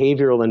being a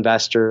behavioral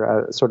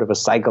investor, sort of a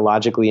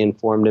psychologically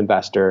informed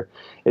investor,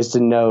 is to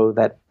know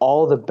that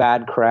all the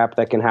bad crap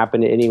that can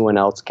happen to anyone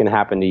else can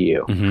happen to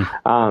you.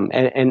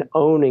 And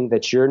owning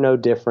that you're no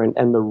different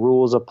and the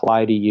rules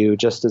apply to you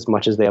just as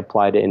much as they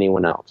apply to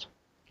anyone else.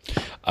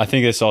 I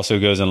think this also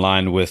goes in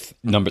line with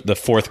the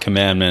 4th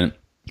commandment,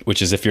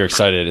 which is, if you're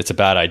excited, it's a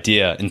bad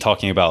idea, in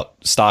talking about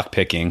stock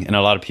picking. And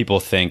a lot of people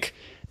think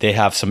they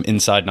have some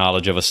inside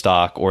knowledge of a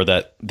stock, or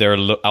that they're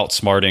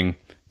outsmarting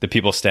the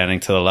people standing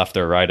to the left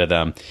or right of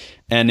them.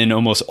 And in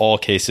almost all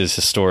cases,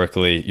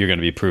 historically, you're going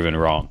to be proven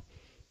wrong.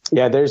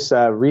 Yeah, there's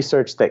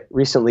research that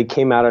recently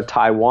came out of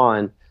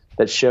Taiwan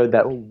that showed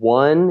that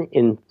 1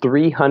 in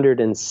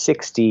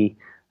 360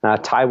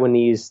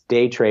 Taiwanese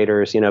day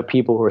traders,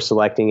 people who are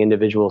selecting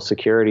individual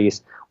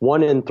securities,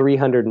 1 in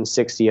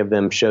 360 of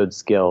them showed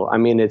skill. I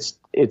mean, it's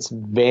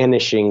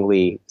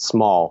vanishingly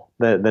small,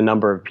 the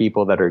number of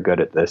people that are good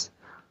at this.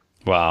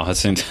 Wow,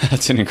 that's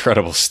an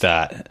incredible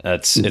stat.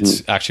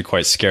 It's actually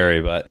quite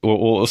scary, but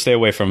we'll stay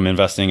away from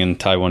investing in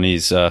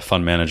Taiwanese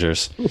fund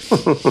managers.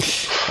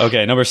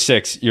 Okay, number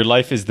 6, your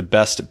life is the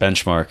best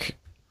benchmark.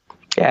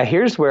 Yeah,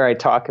 here's where I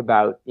talk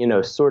about,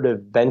 sort of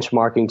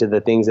benchmarking to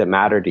the things that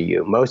matter to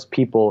you. Most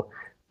people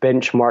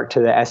benchmark to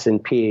the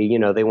S&P.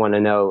 They want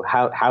to know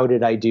how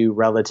did I do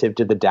relative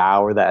to the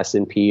Dow or the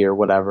S&P or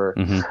whatever.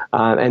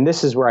 And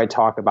this is where I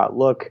talk about,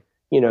 look,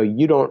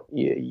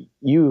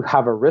 you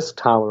have a risk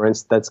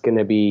tolerance that's going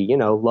to be,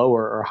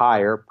 lower or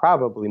higher,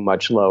 probably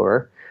much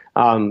lower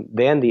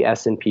than the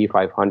S&P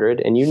 500.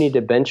 And you need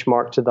to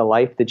benchmark to the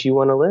life that you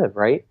want to live,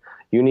 right?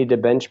 You need to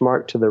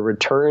benchmark to the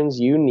returns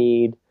you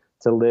need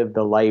to live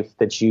the life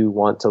that you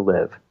want to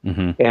live.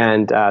 Mm-hmm.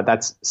 And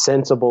that's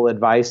sensible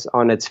advice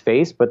on its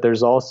face, but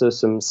there's also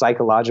some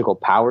psychological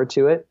power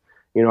to it.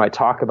 I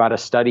talk about a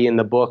study in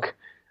the book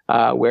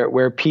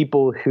where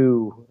people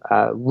who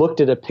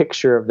looked at a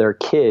picture of their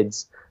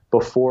kids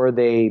before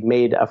they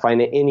made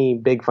any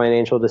big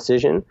financial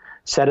decision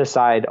set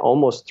aside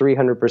almost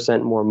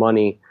 300% more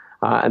money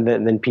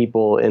than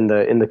people in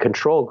the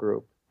control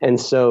group. And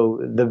so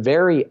the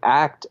very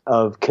act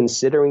of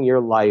considering your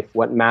life,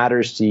 what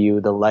matters to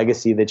you, the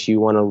legacy that you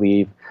want to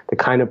leave, the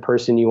kind of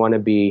person you want to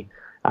be,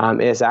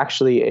 is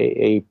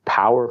actually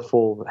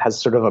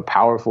has sort of a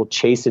powerful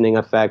chastening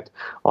effect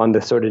on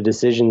the sort of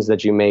decisions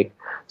that you make.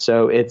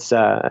 So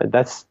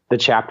that's the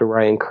chapter where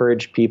I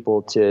encourage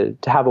people to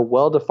have a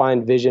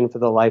well-defined vision for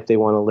the life they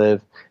want to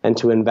live and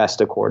to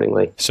invest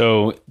accordingly.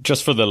 So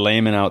just for the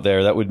layman out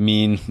there, that would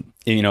mean,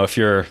 if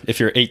you're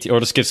 18, or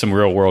just give some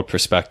real world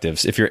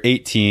perspectives. If you're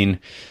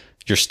 18,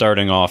 you're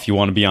starting off, you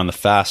want to be on the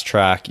fast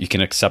track, you can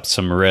accept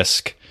some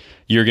risk.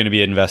 You're going to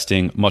be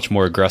investing much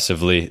more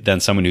aggressively than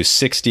someone who's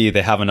 60.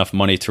 They have enough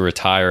money to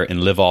retire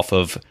and live off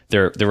of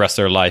the rest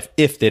of their life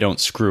if they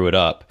don't screw it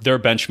up. Their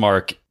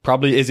benchmark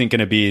probably isn't going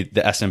to be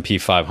the S&P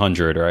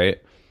 500,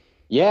 right?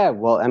 Yeah,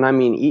 well, and I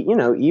mean,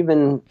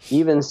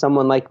 even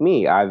someone like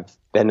me, I've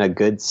been a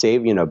good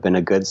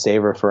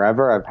saver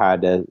forever. I've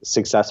had a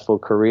successful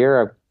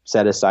career. I've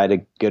set aside a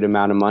good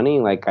amount of money.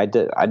 Like I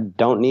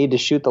don't need to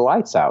shoot the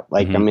lights out.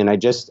 Like, I mean, I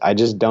just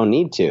don't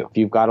need to. If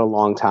you've got a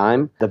long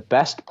time, the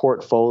best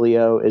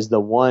portfolio is the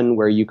one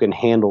where you can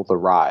handle the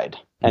ride.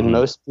 And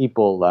most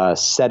people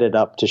set it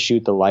up to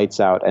shoot the lights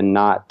out and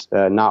not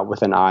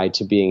with an eye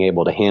to being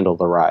able to handle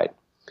the ride.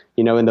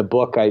 In the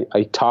book,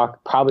 I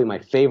talk probably my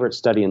favorite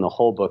study in the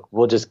whole book.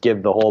 We'll just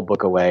give the whole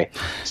book away.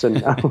 So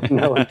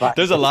no advice.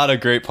 There's a lot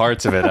of great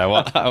parts of it.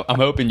 I'm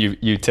hoping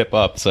you tip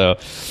up. So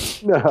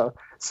no.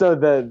 So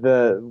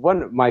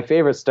my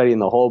favorite study in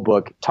the whole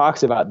book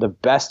talks about the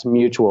best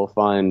mutual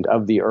fund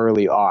of the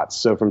early aughts.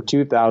 So from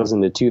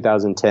 2000 to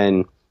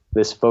 2010,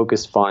 this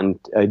focus fund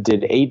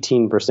did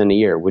 18% a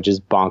year, which is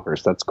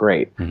bonkers. That's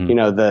great.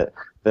 The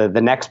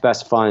next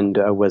best fund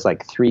was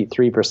like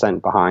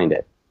 3% behind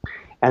it.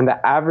 And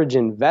the average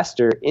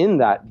investor in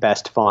that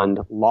best fund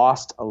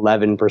lost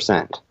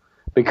 11%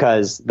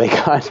 because they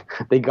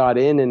got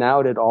in and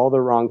out at all the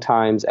wrong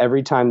times.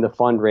 Every time the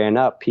fund ran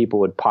up, people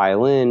would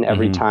pile in.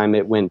 Every time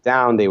it went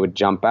down, they would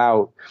jump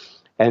out.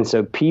 And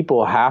so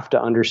people have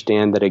to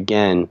understand that,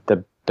 again,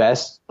 the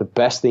best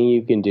thing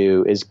you can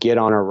do is get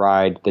on a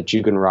ride that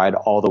you can ride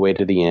all the way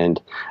to the end,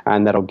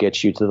 and that'll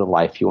get you to the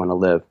life you want to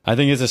live. I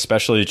think it's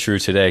especially true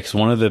today because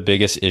one of the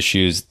biggest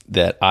issues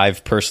that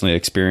I've personally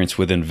experienced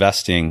with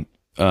investing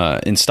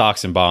in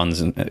stocks and bonds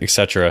and et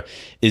cetera,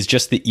 is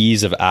just the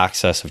ease of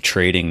access of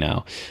trading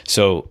now.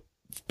 So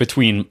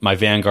between my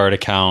Vanguard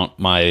account,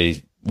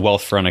 my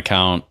Wealthfront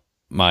account,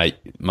 my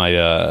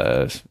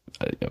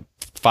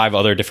 5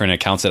 other different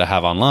accounts that I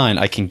have online,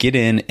 I can get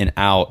in and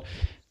out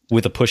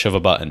with a push of a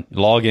button.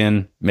 Log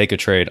in, make a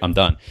trade, I'm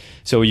done.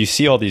 So you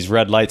see all these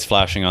red lights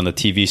flashing on the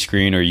TV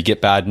screen, or you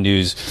get bad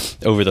news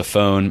over the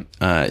phone.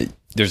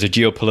 There's a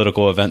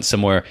geopolitical event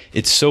somewhere.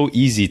 It's so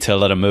easy to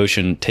let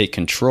emotion take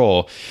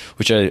control,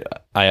 which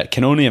I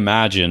can only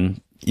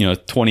imagine,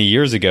 20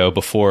 years ago,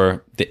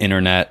 before the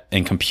internet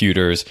and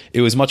computers, it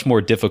was much more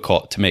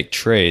difficult to make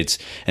trades.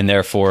 And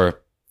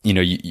therefore,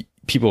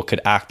 people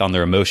could act on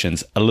their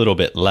emotions a little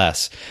bit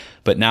less.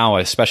 But now,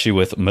 especially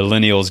with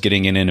millennials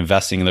getting in and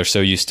investing, they're so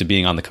used to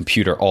being on the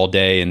computer all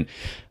day and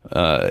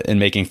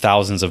making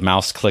thousands of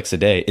mouse clicks a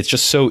day. It's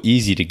just so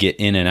easy to get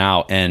in and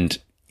out. And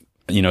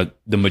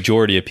the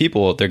majority of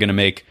people, they're going to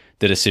make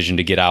the decision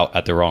to get out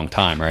at the wrong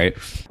time, right?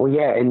 Well,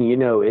 yeah, and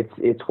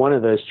it's one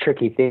of those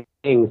tricky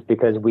things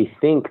because we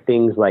think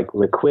things like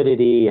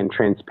liquidity and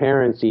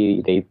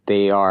transparency,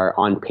 they are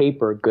on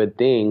paper good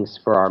things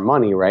for our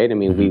money, right? I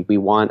mean, we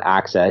want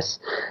access,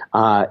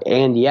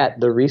 and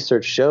yet the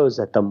research shows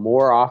that the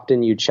more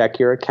often you check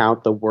your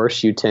account, the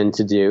worse you tend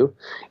to do,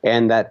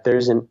 and that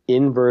there's an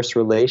inverse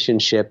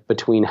relationship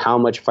between how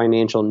much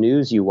financial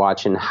news you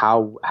watch and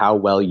how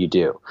well you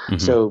do.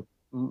 So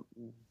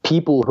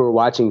people who are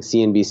watching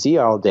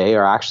CNBC all day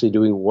are actually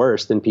doing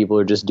worse than people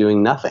who are just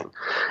doing nothing.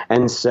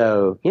 And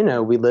so,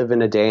 we live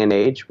in a day and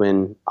age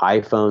when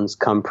iPhones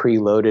come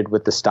preloaded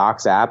with the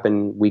stocks app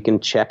and we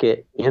can check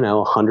it,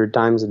 100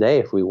 times a day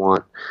if we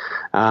want.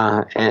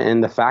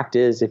 And the fact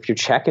is, if you're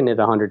checking it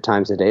 100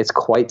 times a day, it's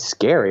quite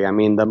scary. I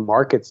mean, the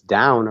market's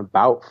down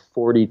about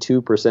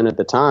 42% of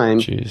the time.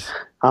 Jeez.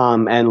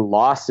 And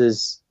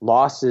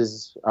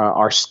losses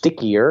are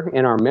stickier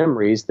in our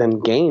memories than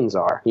gains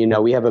are.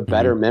 We have a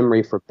better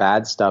memory for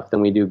bad stuff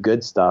than we do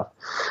good stuff.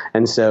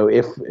 And so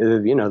if,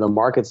 the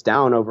market's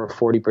down over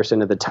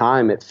 40% of the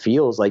time, it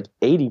feels like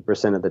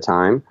 80% of the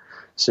time.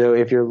 So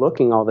if you're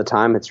looking all the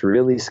time, it's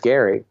really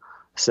scary.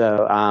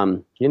 So,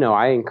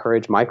 I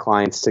encourage my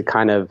clients to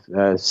kind of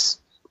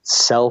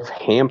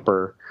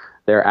self-hamper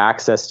their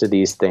access to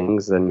these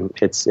things, and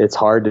it's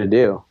hard to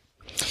do.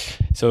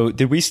 So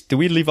did we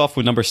leave off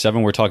with number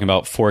 7? We're talking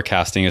about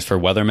forecasting is for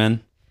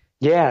weathermen.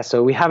 Yeah,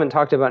 so we haven't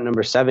talked about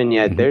number 7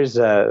 yet. There's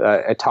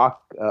a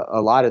talk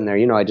a lot in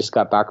there. I just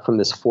got back from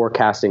this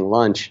forecasting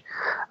lunch,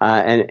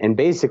 and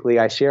basically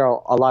I share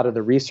a lot of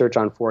the research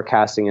on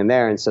forecasting in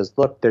there, and says,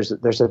 look, there's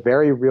a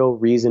very real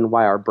reason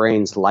why our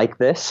brains like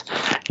this.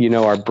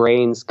 Our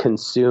brains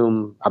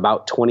consume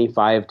about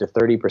 25 to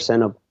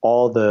 30% of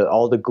all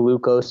the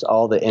glucose,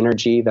 all the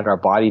energy that our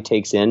body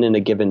takes in a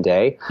given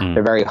day.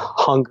 They're very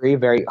hungry,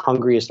 very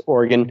hungriest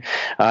organ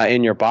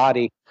in your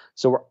body.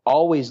 So we're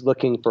always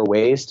looking for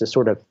ways to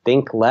sort of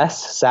think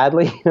less,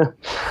 sadly.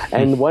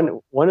 And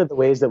one of the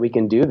ways that we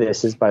can do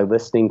this is by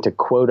listening to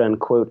quote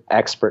unquote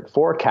expert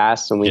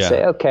forecasts. And we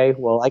say, okay,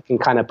 well, I can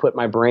kind of put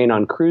my brain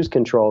on cruise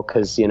control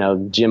because,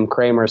 Jim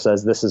Cramer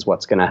says this is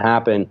what's going to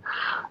happen.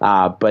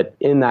 But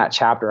in that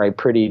chapter, I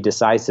pretty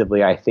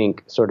decisively, I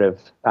think, sort of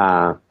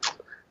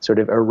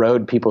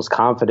erode people's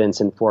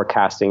confidence in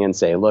forecasting and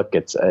say, look,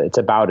 it's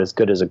about as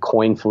good as a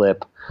coin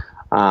flip.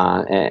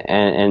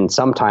 And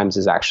sometimes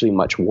is actually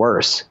much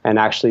worse. And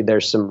actually,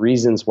 there's some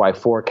reasons why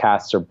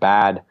forecasts are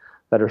bad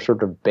that are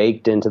sort of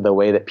baked into the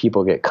way that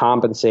people get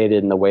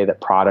compensated and the way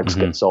that products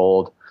get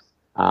sold.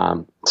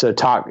 So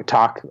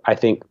talk, I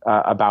think,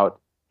 about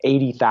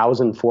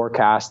 80,000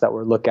 forecasts that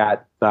were looked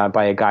at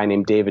by a guy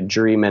named David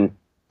Dreeman.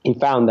 He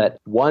found that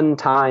one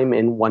time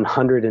in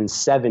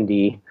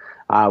 170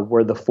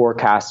 were the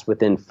forecasts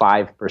within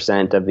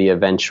 5% of the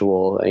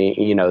eventual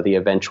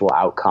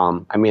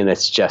outcome. I mean,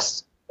 it's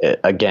just,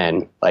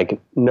 again,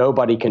 like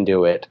nobody can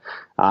do it.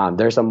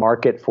 There's a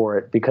market for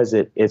it because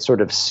it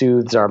sort of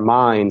soothes our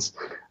minds,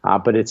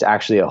 but it's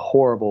actually a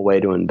horrible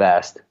way to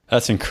invest.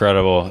 That's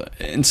incredible.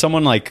 And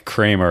someone like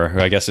Kramer, who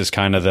I guess is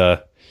kind of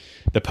the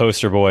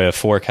poster boy of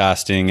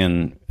forecasting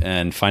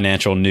and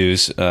financial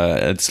news,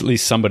 it's at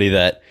least somebody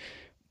that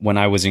when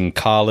I was in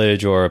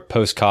college or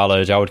post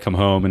college, I would come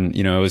home and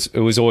it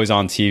was always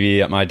on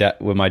TV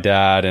with my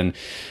dad and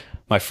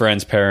my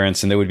friends'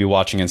 parents, and they would be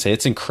watching and say,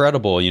 it's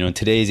incredible. In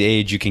today's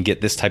age, you can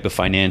get this type of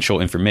financial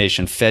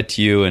information fed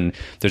to you. And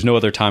there's no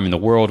other time in the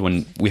world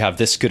when we have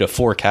this good of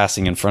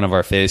forecasting in front of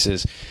our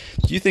faces.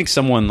 Do you think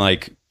someone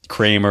like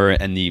Kramer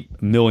and the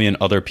million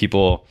other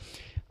people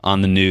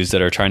on the news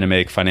that are trying to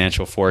make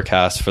financial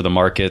forecasts for the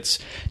markets,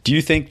 do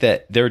you think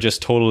that they're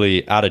just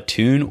totally out of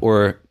tune?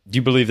 Or do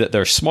you believe that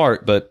they're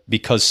smart, but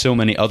because so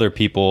many other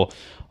people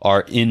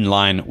are in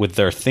line with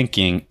their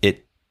thinking,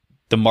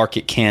 the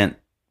market can't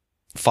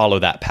follow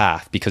that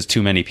path because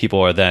too many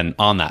people are then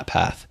on that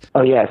path?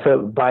 Oh yeah.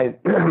 So by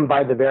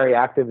the very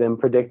act of them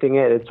predicting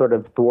it, it sort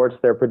of thwarts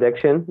their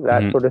prediction,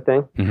 that sort of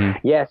thing.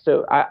 Yeah.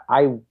 So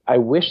I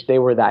wish they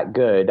were that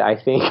good. I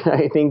think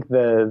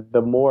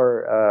the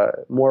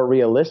more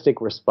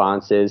realistic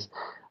response is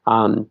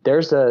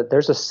there's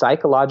a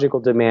psychological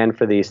demand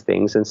for these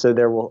things, and so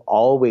there will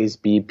always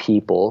be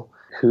people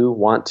who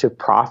want to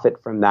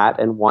profit from that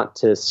and want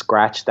to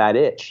scratch that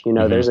itch.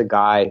 There's a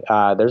guy.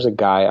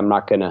 I'm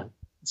not gonna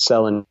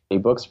sell any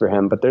books for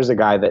him, but there's a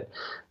guy that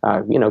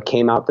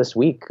came out this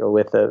week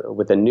with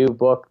a new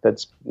book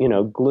that's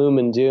gloom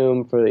and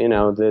doom for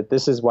that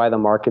this is why the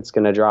market's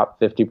going to drop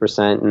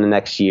 50% in the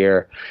next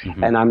year.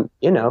 And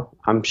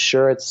I'm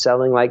sure it's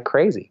selling like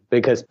crazy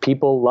because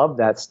people love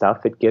that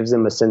stuff. It gives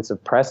them a sense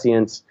of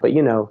prescience. But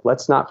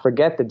let's not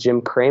forget that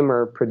Jim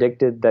Cramer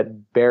predicted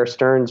that Bear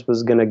Stearns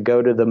was going to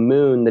go to the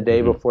moon the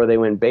day before they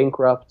went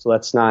bankrupt.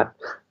 Let's not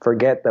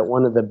forget that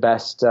one of the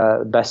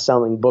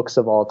best-selling books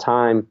of all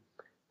time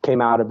came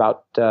out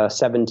about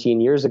 17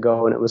 years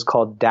ago, and it was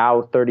called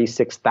Dow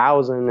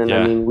 36,000. And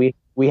I mean,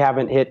 we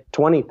haven't hit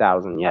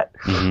 20,000 yet,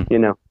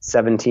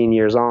 17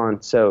 years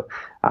on. So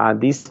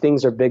these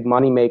things are big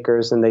money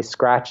makers, and they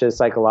scratch a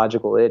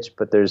psychological itch,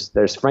 but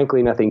there's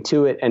frankly nothing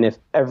to it. And if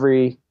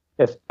every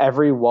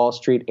Wall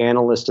Street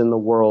analyst in the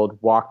world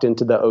walked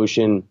into the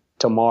ocean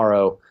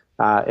tomorrow,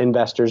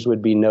 investors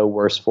would be no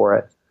worse for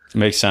it.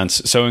 Makes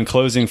sense. So in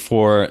closing,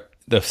 for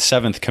the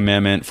seventh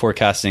commandment,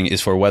 forecasting is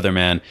for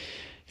weatherman.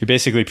 You're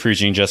basically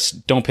preaching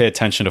just don't pay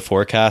attention to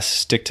forecasts,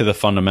 stick to the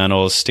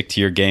fundamentals, stick to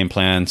your game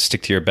plan,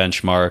 stick to your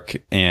benchmark,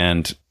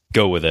 and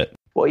go with it.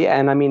 Well, yeah.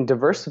 And I mean,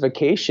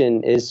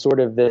 diversification is sort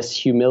of this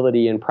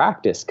humility in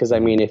practice. Because I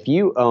mean, if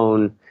you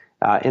own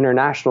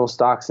international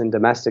stocks and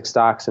domestic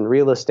stocks and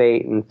real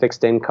estate and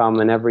fixed income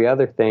and every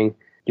other thing,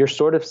 you're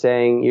sort of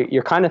saying,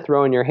 you're kind of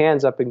throwing your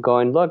hands up and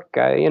going, look,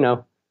 I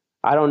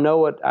don't know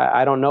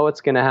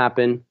what's going to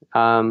happen.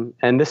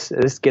 And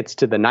this gets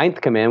to the ninth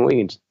commandment.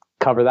 We can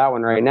cover that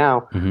one right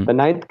now. The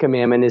ninth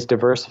commandment is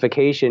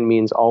diversification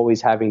means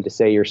always having to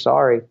say you're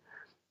sorry.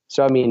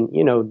 So, I mean,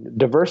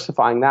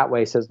 diversifying that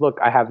way says, look,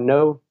 I have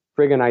no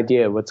friggin'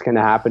 idea what's going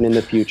to happen in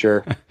the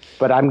future,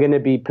 but I'm going to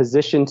be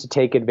positioned to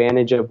take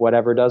advantage of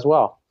whatever does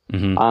well.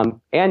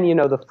 And,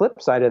 the flip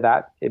side of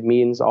that, it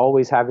means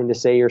always having to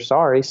say you're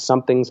sorry.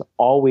 Something's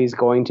always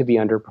going to be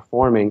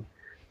underperforming.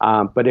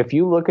 But if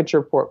you look at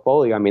your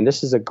portfolio, I mean,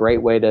 this is a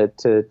great way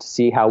to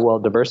see how well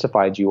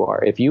diversified you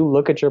are. If you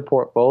look at your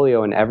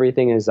portfolio and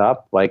everything is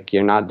up, like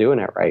you're not doing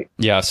it right.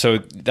 Yeah, so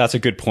that's a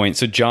good point.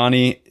 So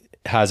Johnny,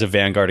 has a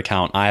Vanguard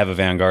account. I have a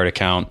Vanguard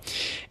account,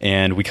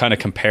 and we kind of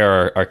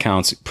compare our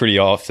accounts pretty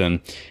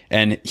often.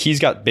 And he's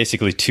got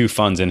basically two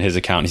funds in his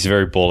account. He's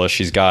very bullish.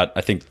 He's got,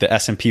 I think, the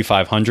S&P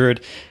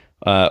 500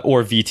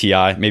 or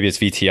VTI. Maybe it's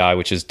VTI,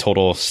 which is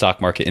total stock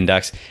market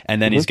index.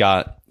 And then he's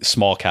got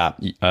small cap.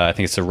 I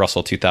think it's the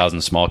Russell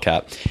 2000 small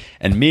cap.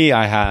 And me,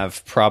 I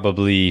have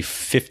probably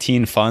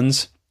 15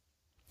 funds.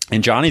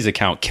 And Johnny's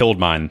account killed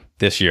mine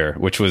this year,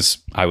 which was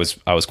I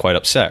was quite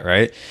upset,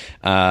 right?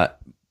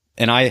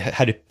 And I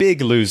had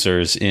big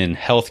losers in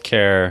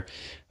healthcare,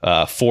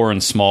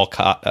 foreign small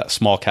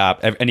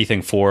cap,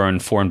 anything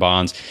foreign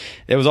bonds.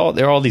 There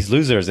were all these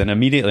losers, and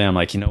immediately I'm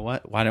like, you know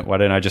what? Why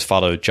didn't I just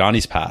follow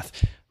Johnny's path?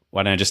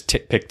 Why didn't I just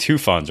pick two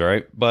funds,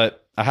 right?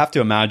 But I have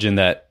to imagine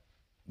that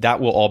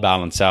will all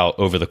balance out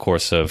over the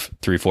course of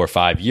 3, 4,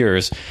 5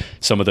 years.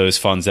 Some of those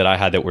funds that I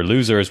had that were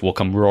losers will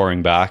come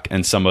roaring back,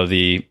 and some of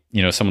the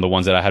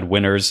ones that I had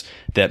winners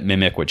that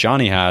mimic what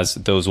Johnny has,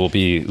 those will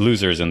be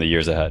losers in the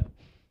years ahead.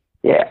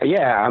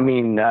 Yeah. I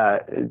mean,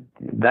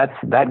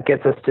 that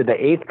gets us to the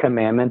 8th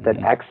commandment, that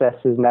excess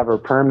is never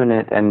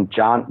permanent. And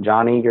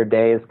Johnny, your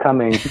day is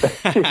coming.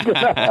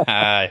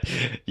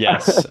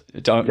 Yes.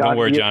 Don't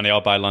worry, Johnny.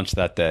 I'll buy lunch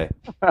that day.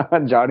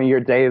 Johnny, your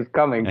day is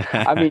coming.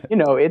 I mean,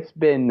 it's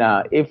been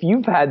if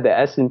you've had the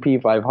S&P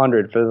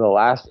 500 for the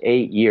last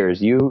 8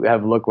 years, you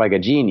have looked like a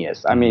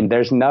genius. I mean,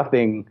 there's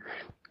nothing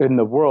in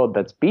the world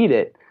that's beat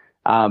it.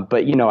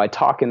 But I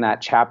talk in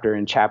that chapter,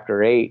 in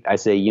chapter 8, I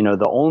say,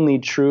 the only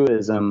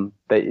truism,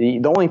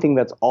 the only thing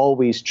that's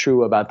always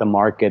true about the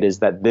market is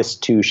that this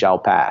too shall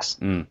pass.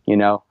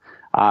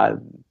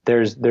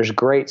 There's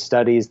great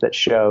studies that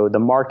show the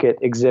market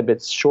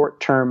exhibits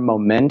short-term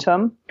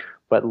momentum,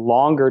 but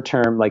longer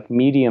term, like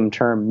medium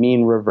term,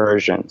 mean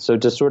reversion. So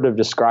to sort of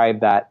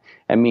describe that,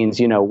 it means,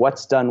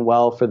 what's done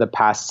well for the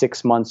past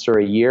 6 months or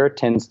a year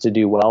tends to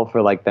do well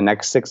for like the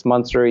next 6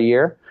 months or a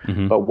year.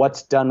 Mm-hmm. But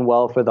what's done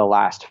well for the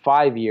last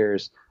 5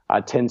 years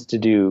tends to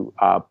do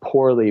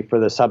poorly for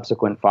the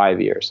subsequent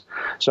 5 years.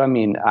 So, I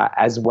mean,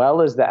 as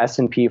well as the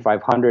S&P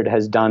 500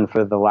 has done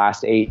for the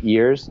last 8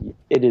 years,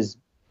 it is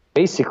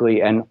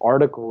basically an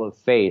article of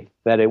faith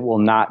that it will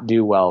not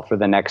do well for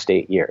the next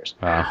 8 years.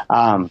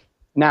 Wow.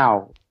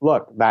 Now,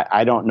 look, that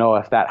I don't know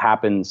if that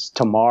happens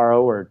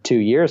tomorrow or 2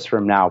 years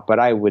from now, but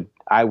I would,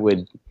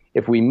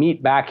 if we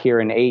meet back here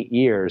in 8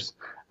 years,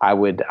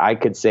 I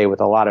could say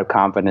with a lot of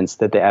confidence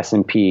that the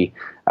S&P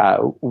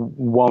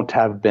won't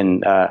have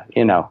been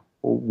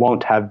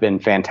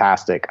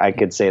fantastic. I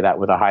could say that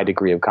with a high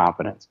degree of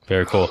confidence.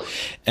 Very cool.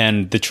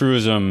 And the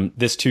truism,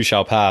 this too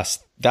shall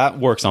pass, that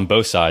works on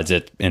both sides.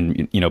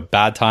 In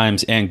bad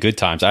times and good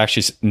times. I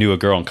actually knew a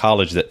girl in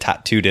college that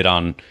tattooed it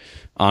on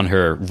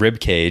her rib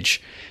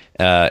cage,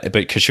 but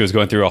because she was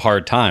going through a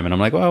hard time. And I'm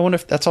like, well, I wonder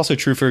if that's also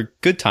true for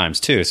good times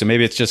too. So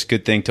maybe it's just a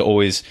good thing to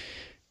always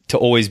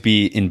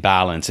be in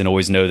balance and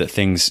always know that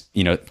things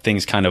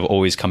kind of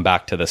always come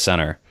back to the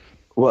center.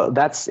 Well,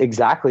 that's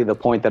exactly the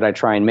point that I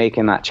try and make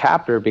in that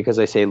chapter, because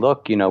I say,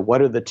 look,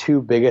 what are the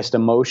two biggest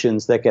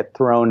emotions that get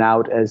thrown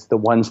out as the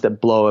ones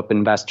that blow up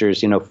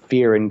investors,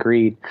 fear and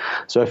greed.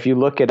 So if you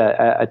look at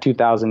a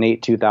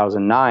 2008,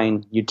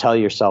 2009, you tell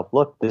yourself,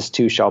 look, this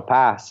too shall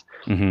pass.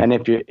 Mm-hmm.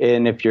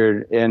 And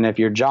if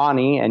you're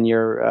Johnny and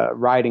you're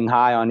riding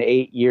high on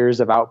 8 years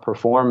of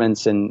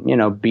outperformance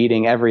and,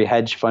 beating every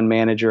hedge fund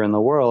manager in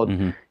the world,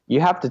 mm-hmm. You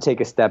have to take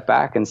a step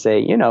back and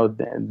say,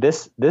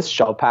 this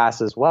shall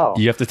pass as well.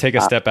 You have to take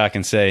a step back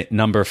and say,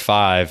 number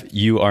 5,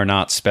 you are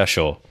not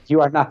special. You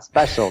are not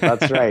special.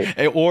 That's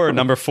right. Or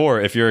number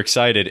 4, if you're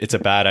excited, it's a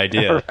bad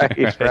idea.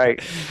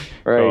 Right.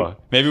 Cool.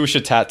 Maybe we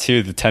should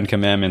tattoo the 10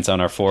 commandments on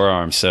our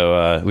forearms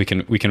so we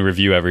can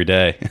review every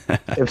day.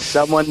 If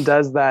someone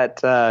does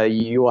that,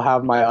 you will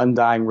have my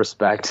undying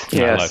respect.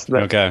 Yes.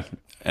 Okay.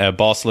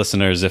 Boss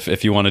listeners,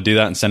 if you want to do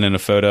that and send in a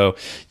photo,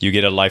 you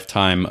get a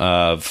lifetime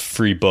of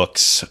free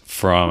books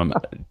from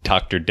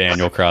Dr.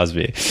 Daniel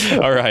Crosby.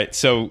 All right,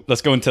 so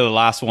let's go into the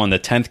last one, the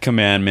 10th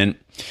commandment,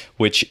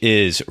 which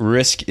is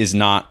risk is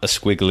not a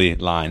squiggly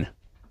line.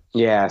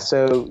 Yeah,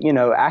 so,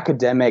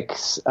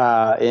 academics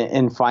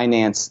in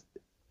finance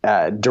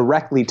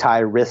directly tie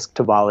risk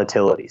to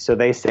volatility. So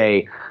they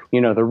say,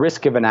 the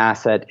risk of an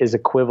asset is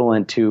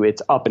equivalent to its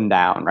up and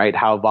down, right?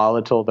 How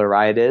volatile the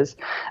ride is.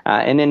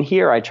 And in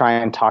here, I try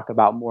and talk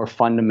about more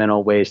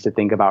fundamental ways to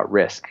think about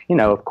risk.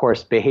 Of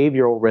course,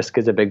 behavioral risk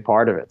is a big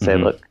part of it. Say,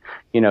 mm-hmm. Look,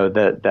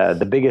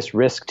 the biggest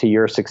risk to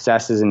your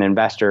success as an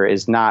investor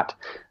is not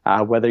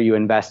whether you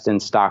invest in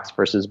stocks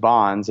versus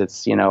bonds.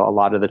 It's, a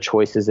lot of the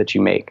choices that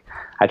you make.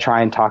 I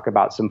try and talk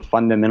about some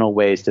fundamental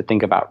ways to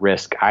think about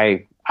risk.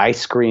 I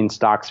screen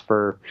stocks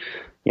for,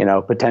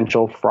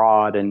 potential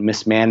fraud and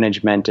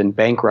mismanagement and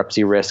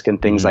bankruptcy risk and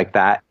things mm-hmm. like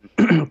that.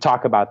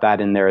 Talk about that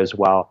in there as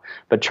well.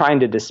 But trying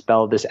to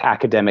dispel this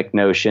academic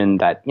notion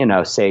that,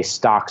 say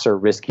stocks are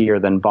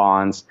riskier than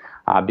bonds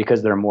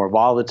because they're more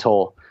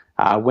volatile.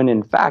 When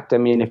in fact,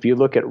 if you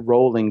look at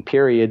rolling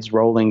periods,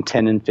 rolling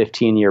 10 and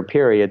 15-year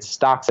periods,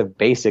 stocks have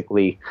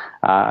basically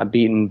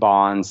beaten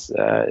bonds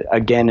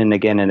again and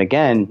again and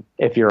again.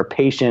 If you're a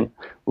patient,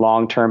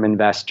 long-term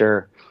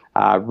investor,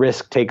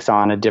 risk takes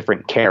on a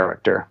different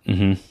character.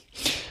 Mm-hmm.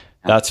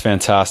 That's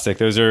fantastic.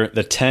 Those are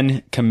the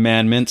 10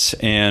 commandments,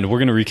 and we're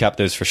going to recap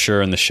those for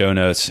sure in the show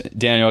notes.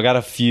 Daniel, I got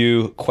a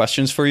few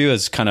questions for you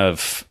as kind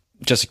of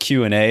just a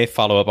Q&A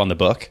follow up on the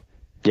book.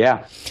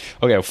 Yeah.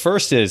 Okay.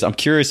 First is, I'm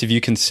curious if you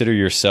consider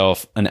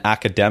yourself an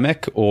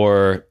academic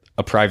or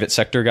a private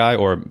sector guy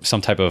or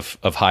some type of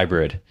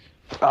hybrid.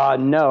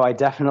 No, I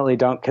definitely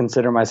don't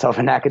consider myself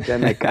an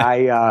academic.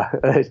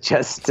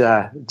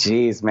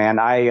 Geez, man,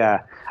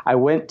 I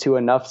went to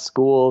enough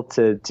school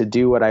to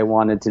do what I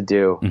wanted to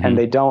do, Mm-hmm. and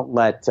they don't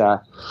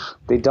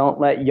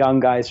let young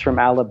guys from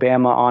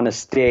Alabama on a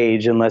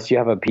stage unless you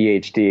have a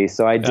PhD.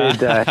 So I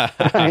did,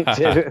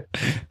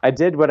 I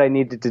did what I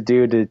needed to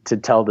do to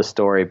tell the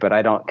story, but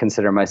I don't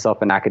consider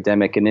myself an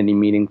academic in any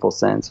meaningful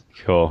sense.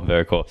 Cool,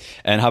 very cool.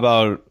 And how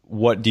about,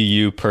 what do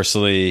you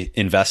personally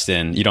invest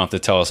in? You don't have to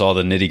tell us all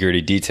the nitty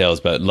gritty details,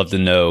 but I'd love to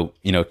know,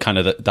 kind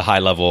of the high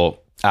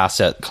level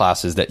asset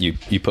classes that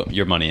you put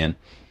your money in.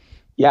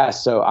 Yeah,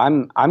 so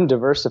I'm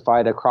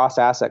diversified across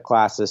asset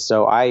classes.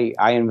 So I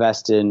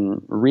invest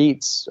in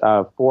REITs,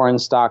 foreign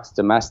stocks,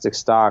 domestic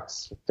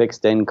stocks,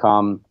 fixed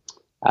income.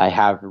 I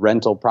have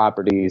rental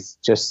properties.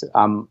 Just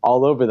I'm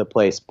all over the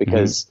place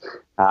because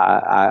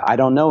I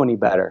don't know any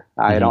better.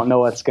 I don't know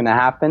what's going to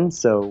happen.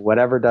 So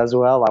whatever does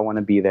well, I want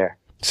to be there.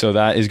 So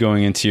that is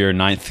going into your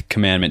 9th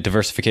commandment.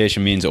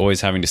 Diversification means always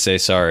having to say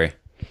sorry.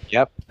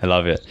 Yep. I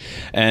love it.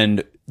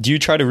 And do you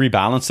try to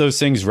rebalance those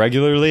things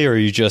regularly, or are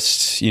you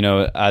just,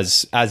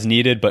 as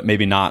needed, but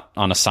maybe not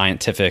on a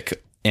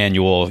scientific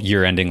annual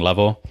year-ending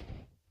level?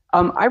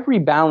 I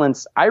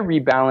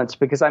rebalance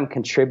because I'm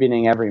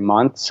contributing every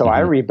month. So I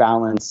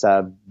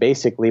rebalance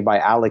basically by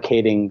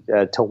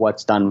allocating to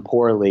what's done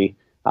poorly,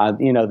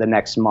 the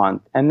next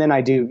month. And then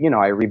I do,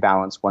 I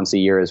rebalance once a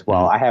year as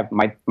well. I have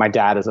my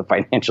dad as a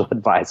financial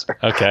advisor.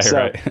 Okay.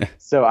 Right.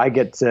 So I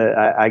get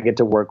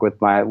to work with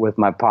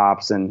my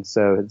pops. And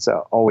so it's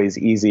always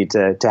easy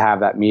to have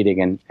that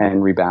meeting and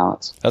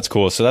rebalance. That's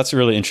cool. So that's a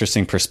really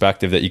interesting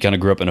perspective that you kind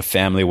of grew up in a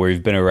family where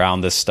you've been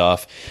around this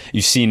stuff.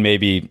 You've seen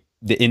maybe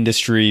the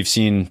industry, you've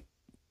seen,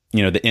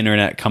 the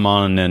internet come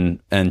on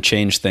and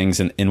change things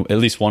in at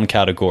least one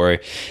category.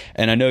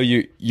 And I know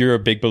you're a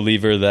big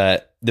believer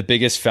that the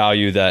biggest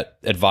value that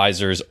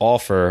advisors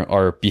offer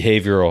are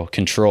behavioral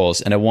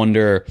controls. And I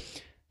wonder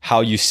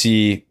how you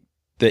see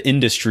the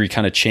industry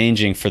kind of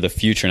changing for the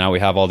future. Now we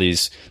have all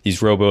these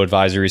robo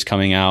advisories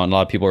coming out, and a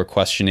lot of people are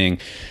questioning,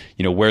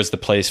 where's the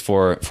place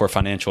for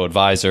financial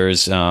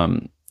advisors,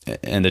 and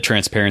the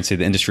transparency of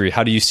the industry.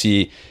 How do you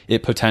see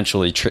it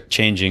potentially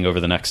changing over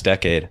the next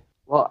decade?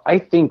 Well, I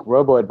think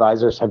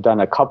robo-advisors have done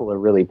a couple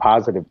of really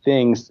positive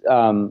things.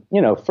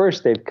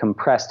 First, they've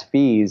compressed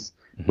fees,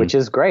 which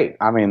is great.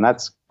 I mean,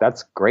 that's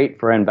great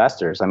for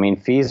investors. I mean,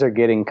 fees are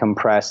getting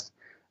compressed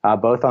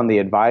both on the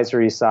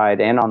advisory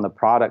side and on the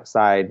product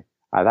side.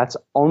 That's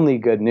only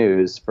good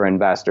news for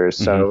investors.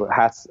 So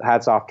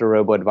hats off to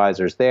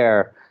robo-advisors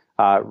there.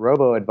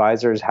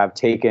 Robo-advisors have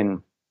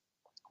taken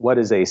what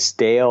is a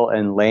stale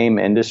and lame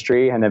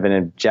industry and have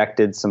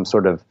injected some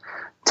sort of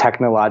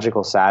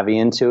technological savvy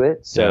into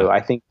it. So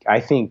I think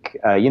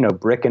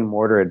brick and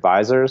mortar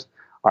advisors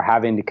are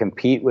having to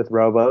compete with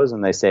robos,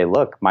 and they say,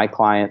 look, my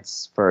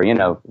clients for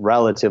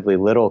relatively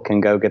little can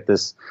go get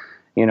this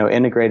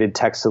integrated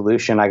tech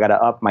solution. I got to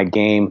up my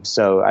game.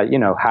 So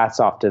hats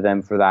off to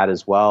them for that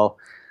as well.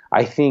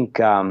 I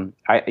think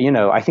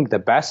I think the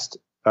best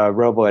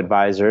robo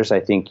advisors,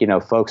 I think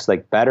folks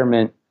like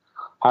Betterment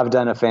have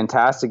done a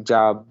fantastic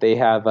job. They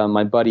have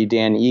my buddy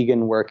Dan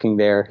Egan working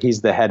there.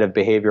 He's the head of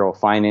behavioral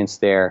finance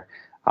there.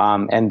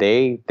 And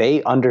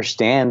they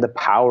understand the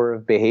power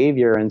of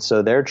behavior. And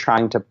so they're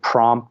trying to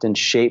prompt and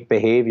shape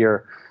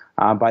behavior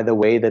by the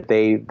way that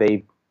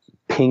they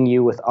ping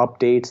you with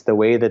updates, the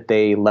way that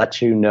they let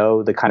you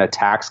know the kind of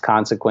tax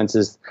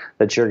consequences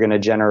that you're going to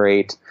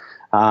generate.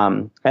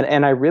 And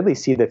I really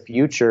see the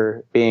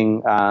future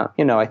being,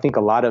 I think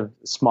a lot of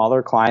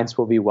smaller clients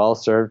will be well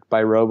served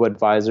by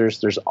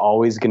robo-advisors. There's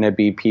always going to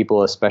be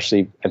people,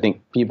 especially I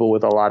think people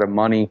with a lot of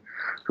money,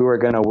 who are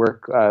going to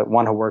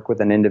want to work with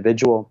an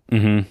individual.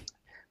 Mm-hmm.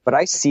 But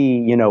I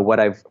see, what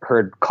I've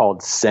heard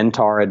called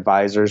centaur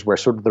advisors, where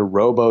sort of the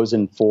robos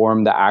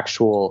inform the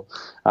actual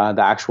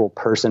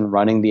person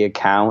running the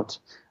account.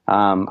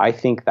 I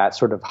think that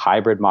sort of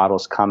hybrid model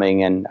is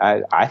coming, and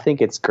I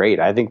think it's great.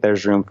 I think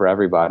there's room for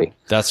everybody.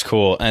 That's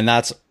cool. And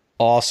that's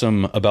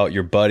awesome about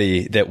your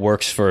buddy that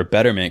works for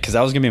Betterment, because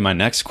that was going to be my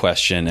next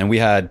question. And we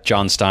had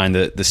John Stein,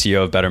 the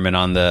CEO of Betterment,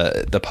 on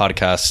the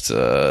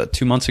podcast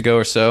 2 months ago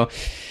or so.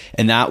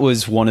 And that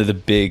was one of the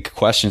big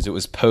questions. It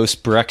was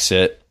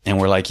post-Brexit. And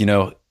we're like,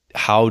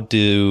 how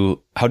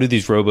do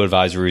these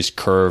robo-advisories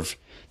curve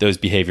those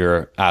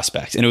behavior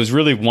aspects? And it was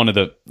really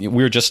we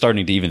were just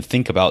starting to even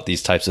think about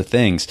these types of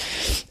things.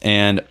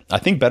 And I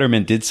think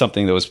Betterment did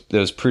something that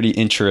was pretty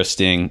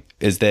interesting,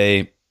 is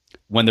they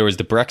when there was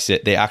the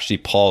Brexit, they actually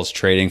paused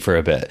trading for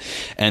a bit.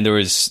 And there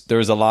was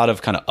a lot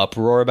of kind of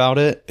uproar about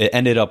it. It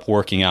ended up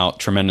working out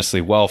tremendously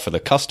well for the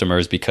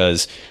customers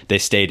because they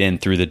stayed in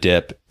through the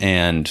dip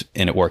and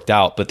it worked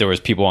out. But there was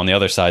people on the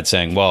other side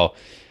saying, well,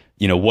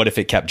 what if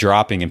it kept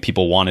dropping and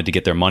people wanted to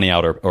get their money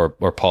out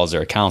or pause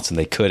their accounts and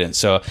they couldn't?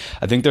 So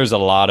I think there's a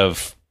lot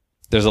of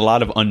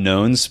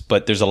unknowns,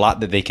 but there's a lot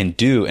that they can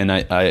do. And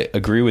I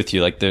agree with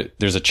you. Like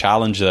there's a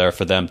challenge there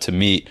for them to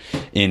meet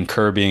in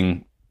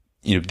curbing,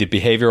 the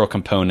behavioral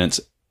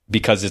components,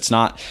 because it's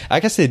not, I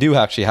guess they do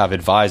actually have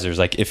advisors.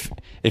 Like if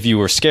you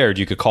were scared,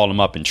 you could call them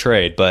up and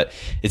trade, but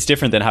it's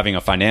different than having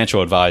a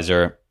financial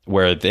advisor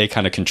where they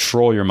kind of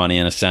control your money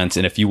in a sense.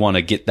 And if you want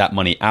to get that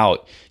money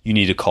out, you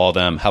need to call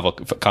them, have a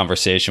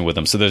conversation with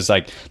them. So there's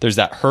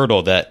that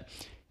hurdle that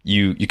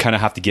you kind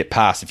of have to get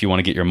past if you want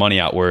to get your money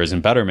out. Whereas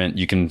in Betterment,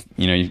 you can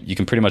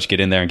pretty much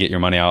get in there and get your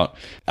money out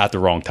at the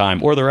wrong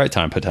time or the right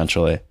time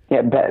potentially.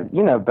 Yeah,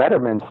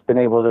 Betterment's been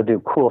able to do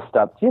cool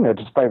stuff,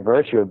 just by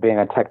virtue of being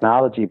a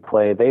technology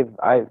play.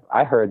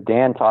 I heard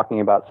Dan talking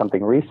about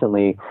something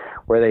recently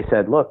where they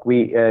said, look,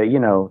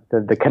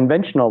 the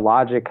conventional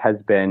logic has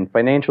been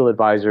financial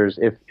advisors,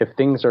 if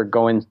things are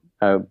going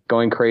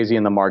crazy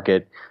in the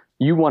market,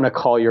 you want to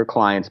call your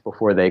clients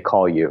before they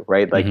call you,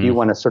 right? Like you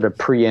want to sort of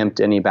preempt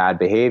any bad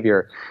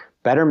behavior.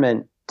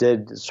 Betterment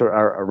did sort of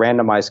a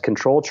randomized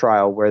control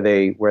trial where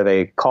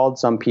they called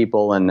some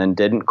people and then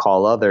didn't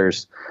call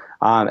others.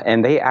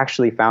 And they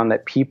actually found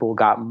that people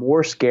got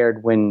more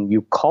scared when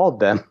you called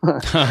them,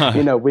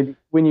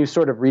 when you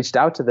sort of reached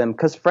out to them,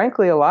 because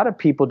frankly, a lot of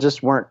people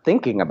just weren't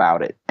thinking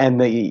about it.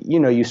 And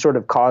you sort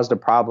of caused a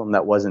problem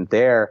that wasn't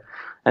there.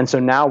 And so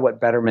now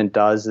what Betterment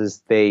does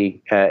is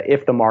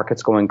if the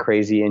market's going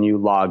crazy and you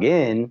log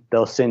in,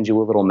 they'll send you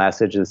a little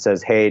message that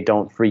says, hey,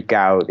 don't freak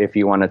out. If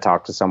you want to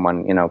talk to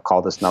someone,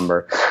 call this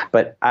number.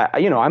 But,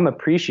 I'm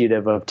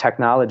appreciative of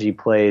technology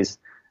plays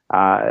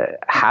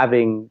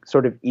having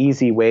sort of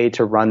easy way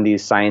to run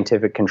these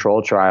scientific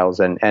control trials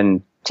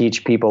and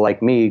teach people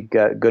like me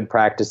good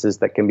practices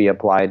that can be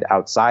applied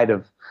outside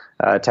of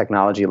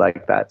technology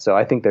like that. So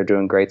I think they're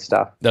doing great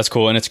stuff. That's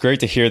cool. And it's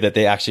great to hear that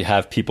they actually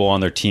have people on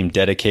their team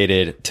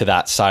dedicated to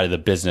that side of the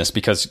business,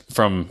 because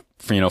from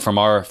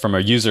a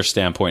user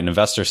standpoint, an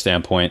investor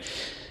standpoint,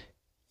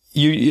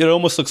 it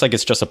almost looks like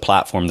it's just a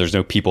platform. There's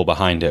no people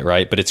behind it,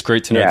 right? But it's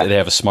great to know that they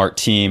have a smart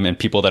team and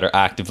people that are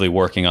actively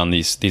working on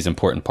these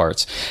important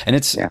parts.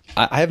 And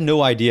I have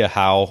no idea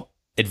how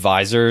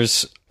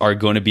advisors are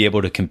going to be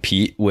able to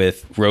compete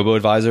with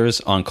robo-advisors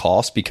on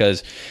cost,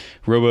 because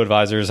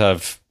robo-advisors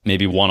have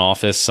maybe one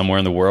office somewhere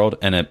in the world,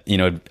 and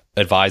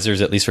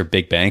advisors, at least for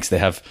big banks, they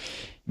have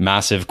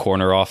massive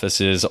corner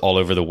offices all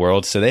over the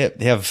world. So they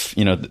have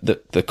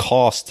the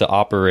cost to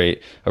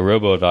operate a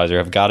robo-advisor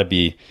have got to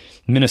be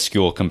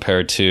minuscule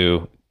compared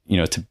to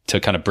to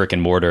kind of brick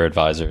and mortar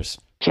advisors.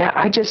 Yeah,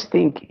 I just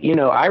think,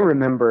 I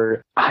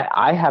remember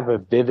I have a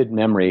vivid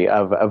memory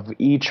of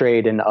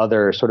E-Trade and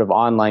other sort of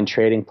online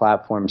trading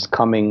platforms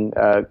coming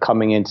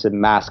into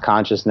mass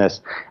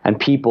consciousness, and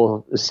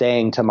people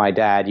saying to my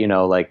dad,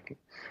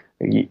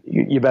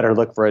 you better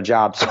look for a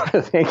job, sort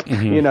of thing.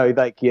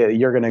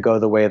 You're going to go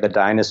the way of the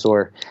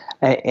dinosaur.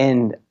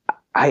 And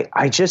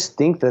I just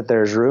think that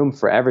there's room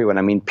for everyone.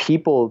 I mean,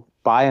 people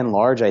by and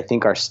large, I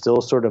think, are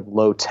still sort of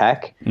low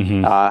tech.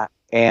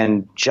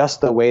 And just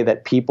the way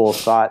that people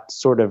thought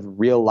sort of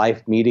real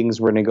life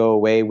meetings were going to go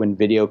away when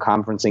video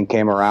conferencing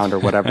came around or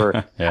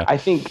whatever, I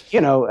think,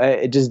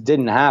 it just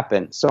didn't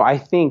happen. So I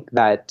think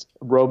that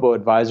robo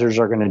advisors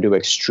are going to do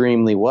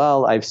extremely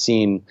well. I've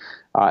seen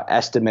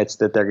estimates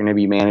that they're going to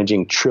be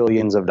managing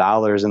trillions of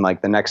dollars in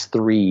like the next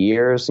 3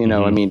 years.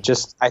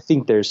 I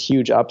think there's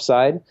huge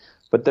upside,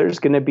 but there's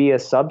going to be a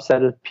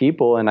subset of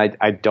people, and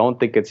I don't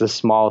think it's a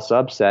small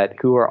subset,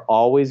 who are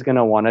always going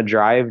to want to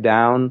drive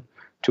down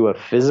to a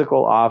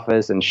physical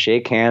office and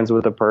shake hands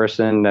with a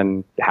person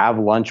and have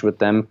lunch with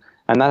them.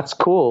 And that's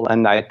cool.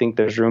 And I think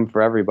there's room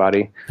for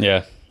everybody.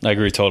 Yeah, I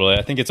agree totally.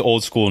 I think it's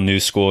old school, new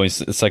school.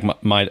 It's like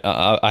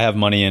I have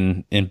money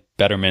in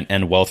Betterment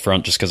and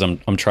Wealthfront just because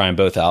I'm trying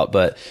both out.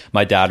 But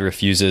my dad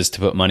refuses to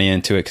put money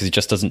into it because he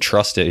just doesn't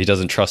trust it. He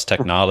doesn't trust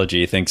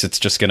technology. He thinks it's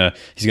just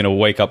he's gonna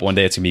wake up one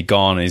day, it's gonna be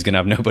gone, and he's gonna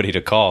have nobody to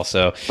call.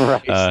 So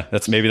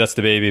that's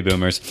the baby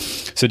boomers.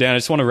 So Dan, I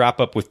just want to wrap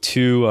up with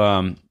two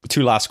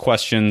last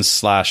questions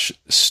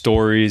 /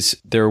 stories.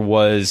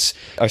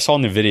 I saw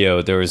in the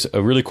video there was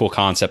a really cool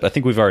concept. I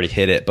think we've already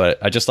hit it, but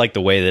I just like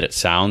the way that it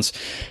sounds.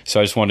 So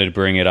I just wanted to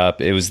bring it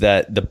up. It was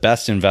that the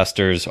best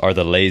investors are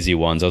the lazy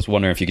ones. I was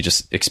wondering if you could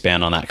just expand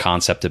on that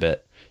concept a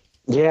bit.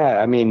 Yeah,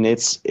 I mean,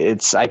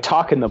 I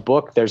talk in the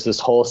book, there's this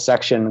whole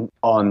section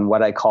on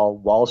what I call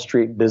Wall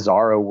Street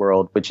Bizarro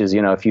World, which is,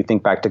 if you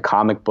think back to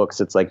comic books,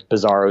 it's like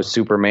Bizarro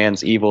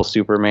Superman's evil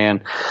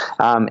Superman.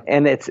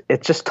 And it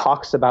just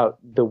talks about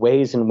the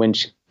ways in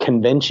which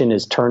convention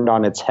is turned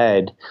on its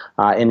head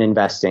in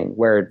investing,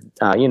 where,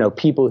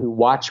 people who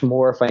watch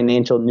more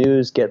financial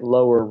news get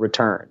lower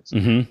returns.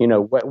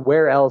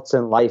 Where else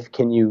in life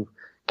can you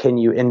can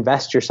you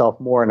invest yourself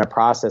more in a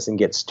process and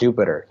get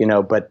stupider,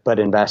 but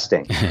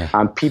investing.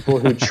 People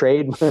who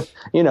trade,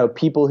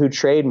 people who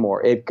trade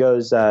more, it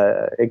goes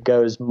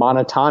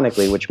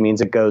monotonically, which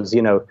means it goes,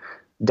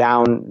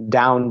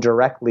 down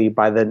directly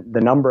by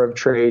the number of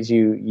trades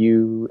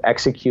you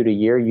execute a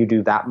year. You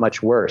do that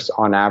much worse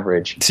on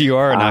average. So you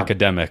are an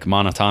academic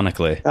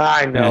monotonically.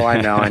 I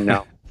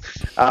know.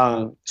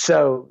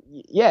 So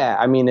yeah,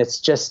 I mean, it's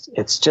just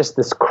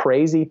this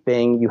crazy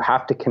thing. You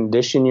have to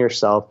condition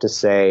yourself to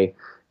say,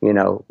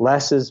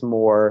 less is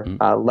more,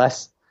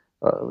 less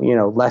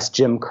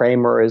Jim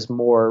Cramer is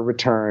more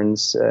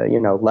returns,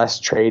 less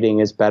trading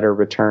is better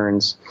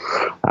returns.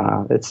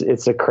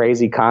 It's a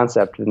crazy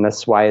concept, and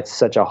that's why it's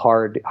such a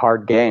hard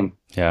game.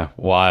 Yeah,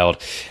 wild.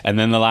 And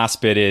then the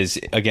last bit is,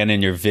 again,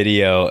 in your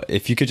video,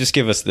 if you could just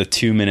give us the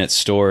 2-minute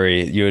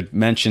story. You had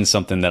mentioned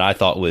something that I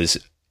thought was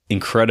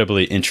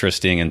incredibly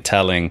interesting and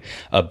telling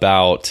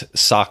about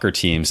soccer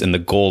teams and the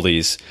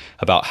goalies,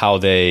 about how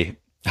they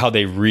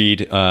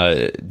read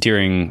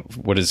during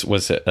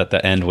was it at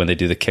the end when they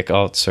do the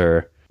kickouts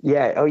or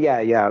like,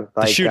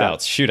 the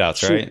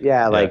shootouts, right?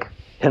 Like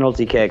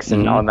penalty kicks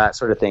and all that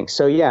sort of thing.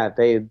 So yeah,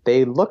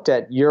 they looked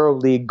at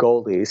EuroLeague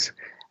goalies,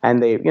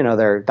 and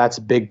that's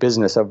big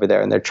business over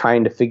there, and they're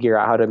trying to figure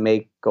out how to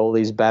make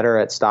goalies better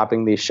at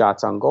stopping these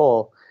shots on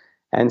goal.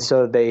 And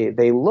so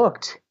they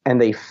looked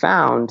and they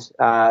found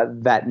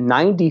that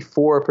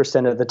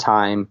 94% of the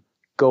time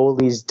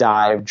goalies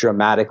dive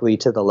dramatically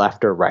to the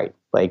left or right,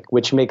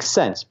 which makes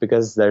sense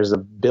because there's a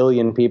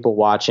billion people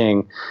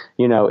watching.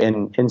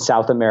 In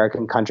South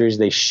American countries,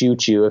 they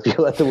shoot you if you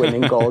let the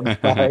winning goal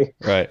by.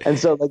 Right. And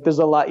so there's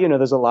a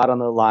lot on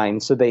the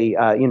line. So they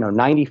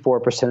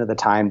 94% of the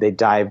time they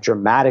dive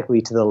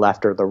dramatically to the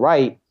left or the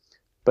right.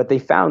 But they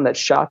found that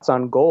shots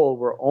on goal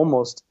were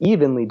almost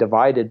evenly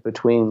divided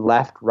between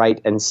left,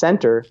 right, and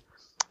center,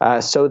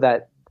 so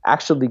that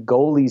actually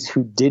goalies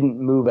who didn't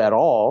move at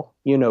all,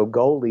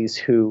 goalies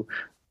who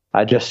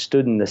just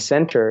stood in the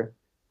center,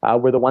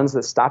 were the ones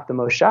that stopped the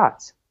most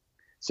shots.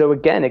 So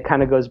again, it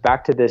kind of goes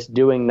back to this: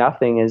 doing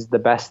nothing is the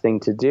best thing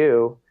to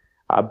do.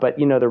 But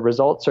the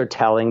results are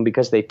telling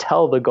because they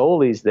tell the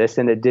goalies this,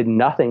 and it did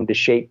nothing to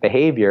shape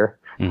behavior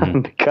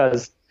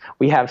because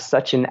we have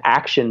such an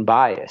action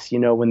bias.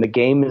 When the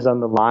game is on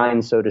the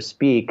line, so to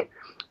speak,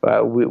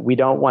 we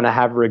don't want to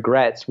have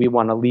regrets. We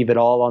want to leave it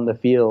all on the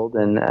field,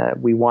 and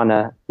we want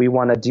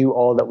to do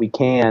all that we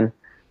can.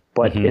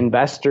 But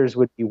investors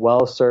would be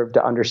well served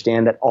to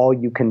understand that all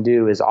you can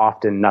do is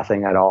often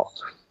nothing at all.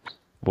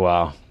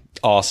 Wow.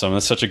 Awesome.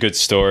 That's such a good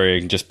story. I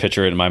can just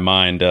picture it in my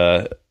mind.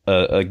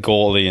 A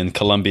goalie in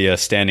Colombia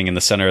standing in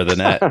the center of the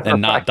net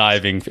and not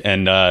diving,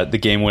 and the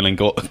game-winning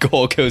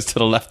goal goes to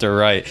the left or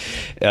right.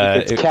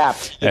 It's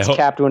capped. It's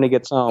capped when it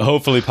gets home.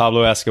 Hopefully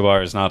Pablo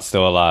Escobar is not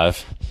still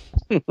alive.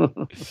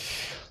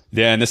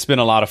 Yeah, and this has been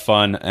a lot of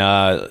fun.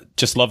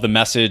 Just love the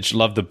message,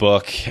 love the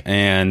book,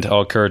 and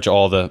I'll encourage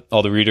all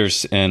the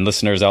readers and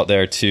listeners out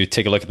there to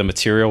take a look at the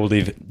material. We'll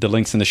leave the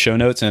links in the show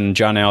notes, and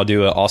John and I will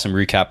do an awesome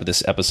recap of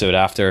this episode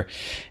after.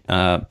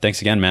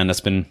 Thanks again, man.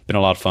 That's been a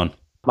lot of fun.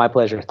 My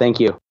pleasure. Thank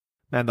you.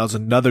 Man, that was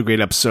another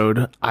great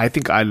episode. I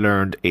think I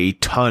learned a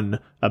ton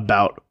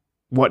about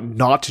what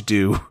not to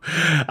do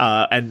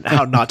and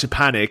how not to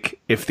panic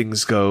if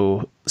things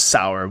go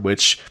sour,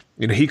 which,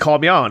 he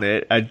called me on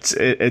it.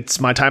 It's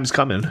my time's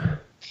coming.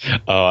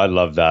 Oh, I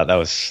love that. That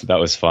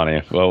was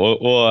funny.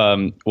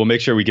 Well, we'll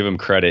make sure we give him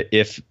credit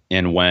if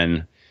and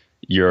when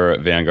your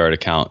Vanguard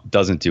account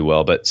doesn't do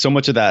well. But so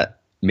much of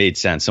that made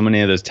sense. So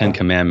many of those 10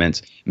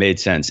 commandments made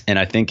sense. And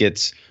I think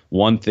it's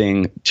one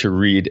thing to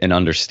read and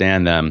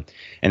understand them,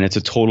 and it's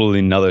a totally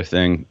another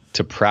thing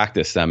to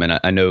practice them. And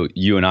I know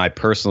you and I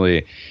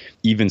personally,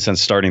 even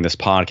since starting this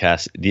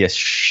podcast, the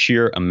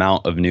sheer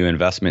amount of new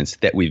investments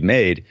that we've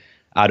made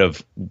out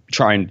of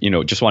trying,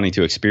 just wanting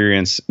to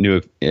experience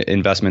new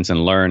investments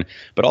and learn,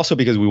 but also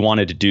because we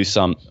wanted to do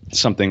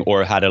something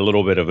or had a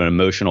little bit of an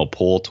emotional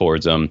pull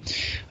towards them.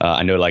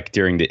 I know, like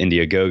during the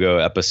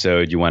Indiegogo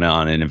episode, you went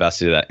on and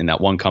invested in that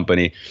one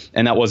company,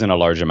 and that wasn't a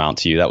large amount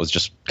to you. That was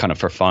just kind of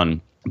for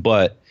fun.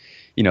 But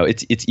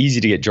it's easy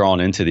to get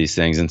drawn into these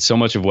things, and so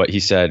much of what he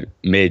said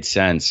made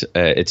sense.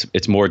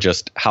 It's more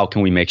just how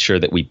can we make sure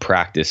that we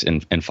practice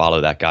and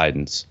follow that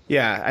guidance.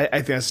 Yeah, I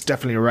think that's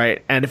definitely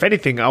right. And if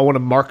anything, I want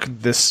to mark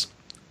this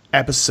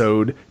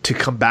episode to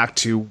come back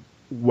to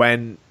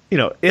when,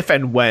 if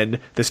and when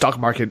the stock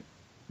market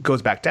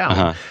goes back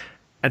down,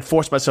 and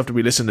force myself to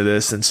re-listen to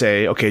this and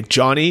say, okay,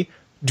 Johnny,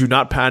 do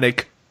not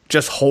panic,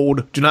 just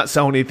hold, do not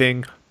sell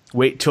anything,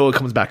 wait till it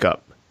comes back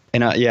up.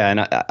 And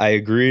I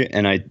agree,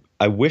 and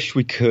I wish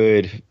we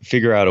could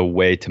figure out a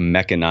way to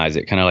mechanize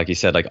it, kind of like you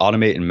said, like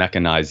automate and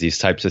mechanize these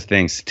types of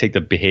things, take the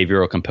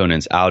behavioral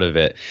components out of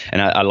it.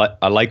 And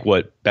I like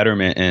what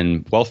Betterment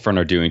and Wealthfront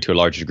are doing to a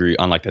large degree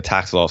on like the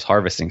tax loss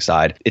harvesting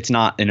side. It's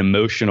not an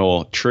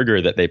emotional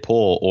trigger that they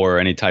pull or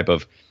any type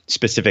of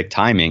specific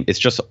timing. It's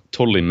just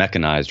totally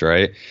mechanized,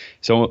 right?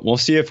 So we'll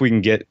see if we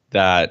can get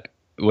that,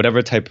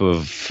 whatever type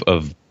of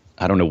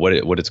I don't know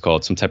what it's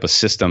called, some type of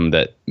system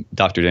that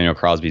Dr. Daniel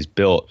Crosby's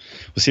built.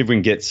 We'll see if we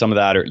can get some of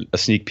that or a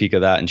sneak peek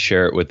of that and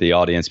share it with the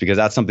audience, because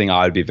that's something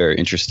I would be very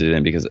interested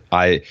in, because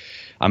I'm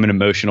an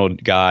emotional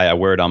guy. I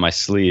wear it on my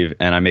sleeve,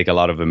 and I make a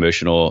lot of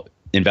emotional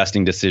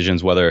investing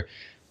decisions, whether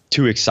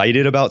too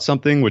excited about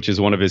something, which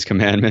is one of his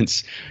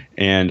commandments,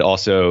 and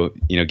also,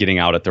 getting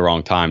out at the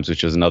wrong times,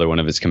 which is another one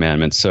of his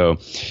commandments. So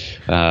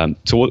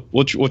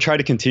we'll try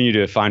to continue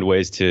to find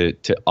ways to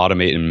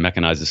automate and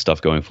mechanize this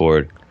stuff going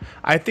forward.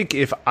 I think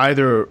if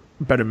either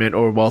Betterment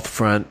or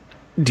Wealthfront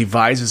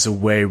devises a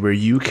way where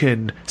you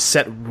can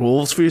set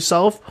rules for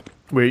yourself,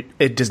 where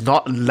it does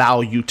not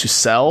allow you to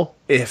sell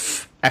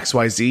if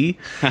XYZ,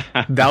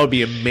 that would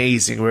be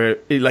amazing. Where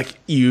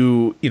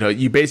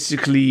you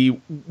basically,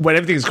 when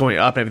everything's going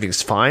up and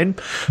everything's fine,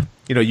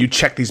 you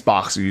check these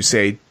boxes. You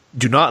say,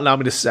 do not allow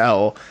me to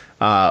sell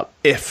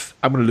if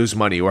I'm going to lose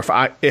money, or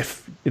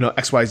if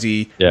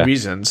XYZ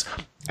reasons,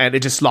 and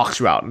it just locks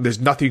you out. And there's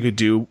nothing you could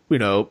do.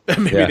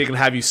 Maybe they can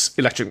have you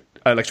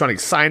electronic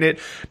sign it.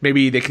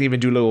 Maybe they can even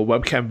do a little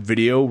webcam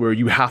video where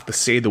you have to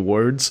say the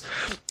words,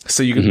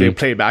 so you can they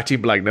play it back to you,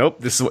 be like, nope,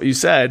 this is what you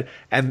said,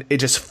 and it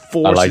just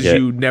forces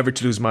you never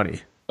to lose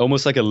money.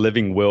 Almost like a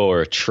living will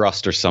or a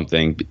trust or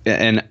something.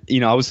 And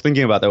I was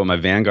thinking about that with my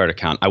Vanguard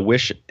account. I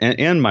wish,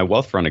 and my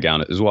Wealthfront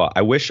account as well,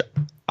 I wish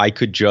I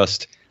could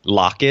just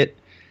lock it,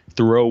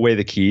 throw away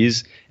the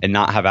keys, and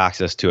not have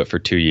access to it for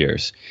 2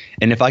 years.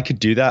 And if I could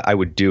do that, I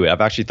would do it.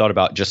 I've actually thought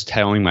about just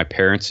telling my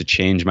parents to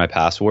change my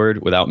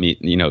password without me,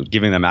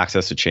 giving them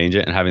access to change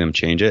it and having them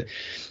change it,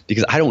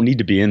 because I don't need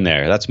to be in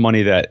there. That's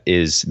money that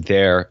is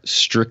there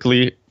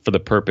strictly for the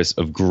purpose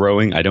of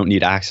growing. I don't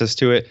need access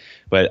to it.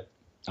 But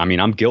I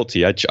mean, I'm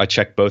guilty. I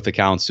check both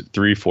accounts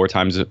 3-4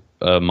 times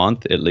a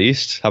month at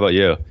least. How about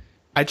you?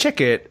 I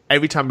check it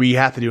every time we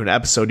have to do an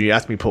episode. You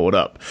ask me to pull it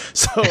up.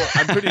 So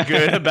I'm pretty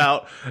good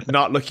about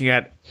not looking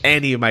at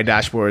any of my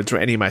dashboards or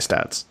any of my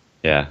stats.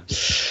 Yeah.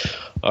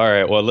 All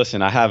right. Well,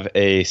 listen, I have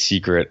a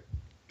secret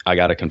I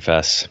got to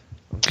confess.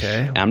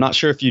 Okay. And I'm not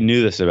sure if you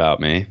knew this about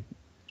me,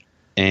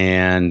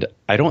 and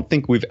I don't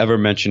think we've ever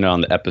mentioned it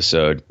on the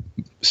episode,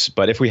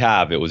 but if we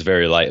have, it was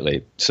very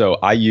lightly. So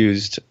I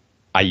use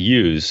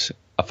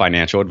a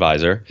financial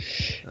advisor,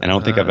 and I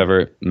don't think I've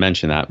ever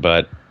mentioned that,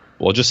 but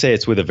we'll just say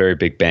it's with a very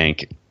big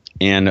bank.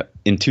 And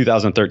in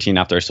 2013,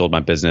 after I sold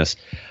my business,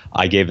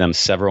 I gave them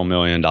several $1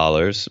 million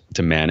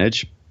to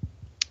manage.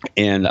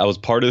 And I was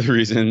part of the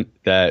reason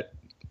that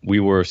we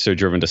were so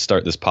driven to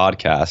start this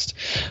podcast,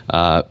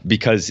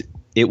 because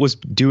it was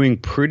doing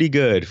pretty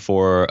good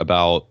for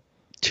about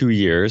 2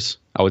 years.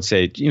 I would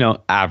say,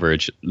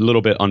 average, a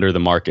little bit under the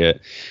market,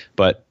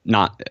 but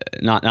not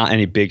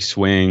any big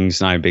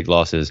swings, not any big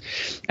losses.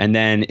 And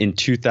then in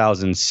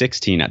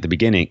 2016, at the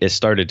beginning, it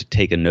started to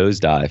take a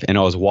nosedive, and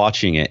I was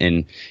watching it,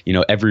 and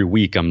every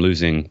week I'm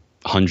losing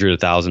 $100,000,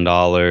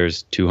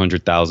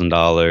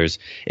 $200,000.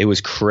 It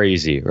was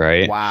crazy,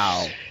 right?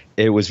 Wow.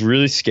 It was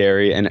really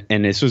scary, and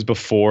this was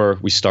before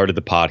we started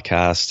the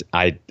podcast.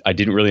 I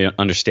didn't really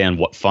understand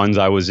what funds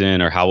I was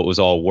in or how it was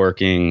all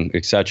working,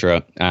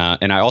 etc.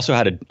 And I also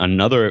had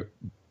another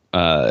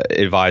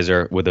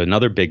advisor with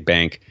another big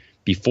bank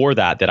before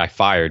that I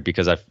fired,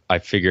 because I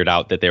figured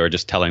out that they were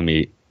just telling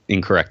me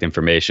incorrect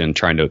information,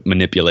 trying to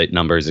manipulate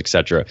numbers,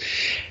 etc.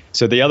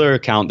 So the other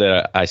account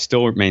that I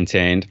still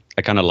maintained,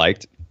 I kind of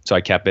liked, so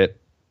I kept it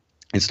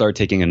and started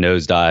taking a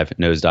nosedive.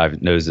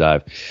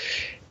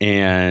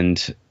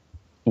 And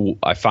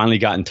I finally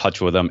got in touch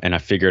with them, and I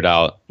figured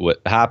out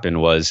what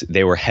happened was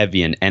they were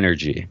heavy in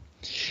energy,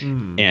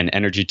 and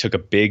energy took a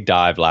big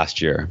dive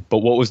last year. But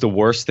what was the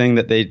worst thing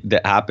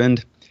that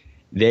happened?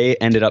 They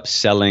ended up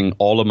selling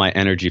all of my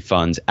energy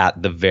funds at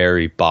the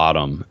very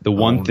bottom. The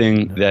one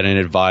thing that an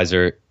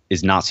advisor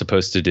is not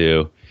supposed to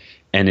do,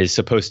 and is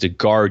supposed to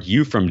guard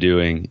you from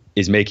doing,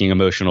 is making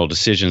emotional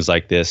decisions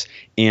like this,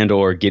 and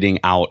or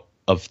getting out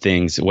of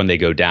things when they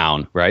go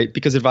down, right?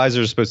 Because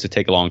advisors are supposed to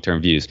take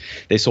long-term views.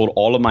 They sold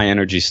all of my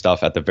energy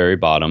stuff at the very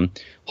bottom,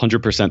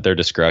 100% their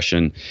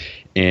discretion.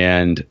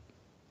 And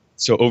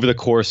so over the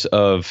course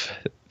of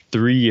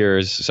 3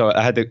 years, so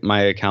I had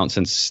my account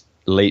since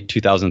late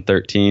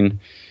 2013,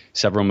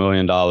 several $1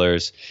 million.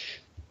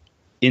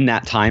 In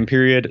that time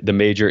period, the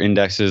major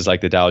indexes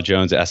like the Dow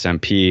Jones, the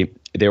S&P,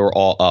 they were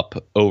all up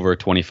over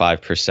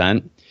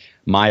 25%.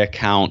 My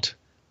account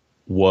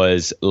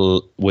was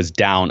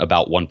down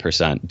about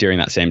 1% during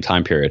that same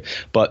time period.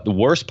 But the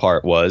worst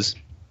part was,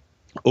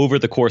 over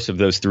the course of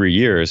those 3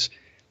 years,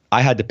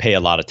 I had to pay a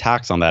lot of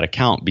tax on that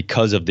account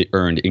because of the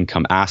earned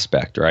income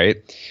aspect, right?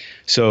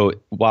 So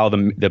while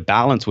the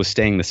balance was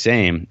staying the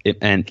same,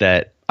 it meant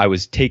that I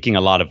was taking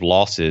a lot of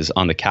losses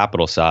on the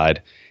capital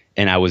side,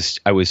 and I was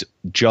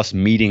just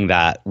meeting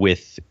that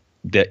with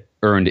the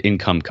earned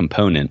income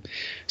component.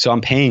 So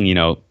I'm paying,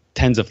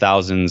 tens of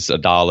thousands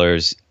of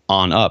dollars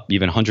on up,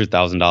 even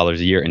 $100,000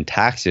 a year in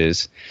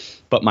taxes,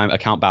 but my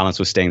account balance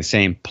was staying the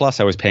same.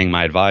 Plus I was paying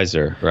my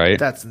advisor, right?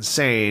 That's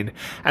insane.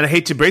 And I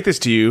hate to break this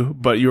to you,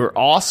 but you're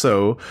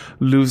also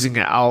losing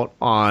out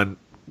on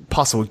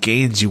possible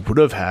gains you would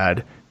have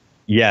had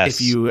Yes.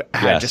 if you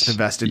had Yes. just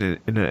invested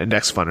in an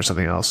index fund or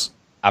something else.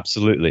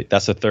 Absolutely.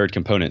 That's the third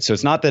component. So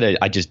it's not that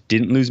I just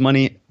didn't lose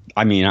money.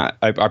 I mean,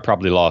 I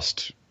probably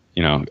lost,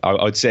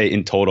 I would say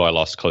in total, I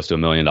lost close to $1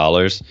 million.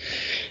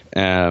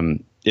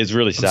 It's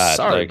really sad.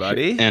 Sorry,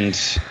 buddy. And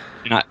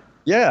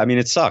yeah, I mean,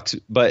 it sucks,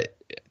 but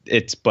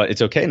it's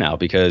okay now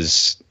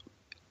because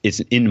it's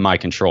in my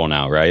control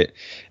now. Right.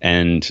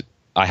 And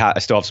I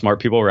still have smart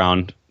people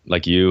around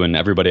like you and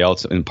everybody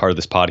else in part of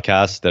this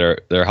podcast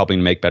that are helping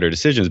me make better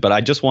decisions. But I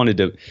just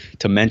wanted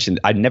to mention,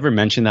 I'd never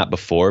mentioned that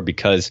before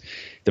because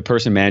the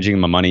person managing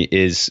my money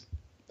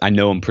I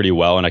know him pretty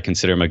well and I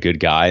consider him a good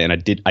guy. And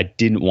I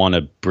didn't want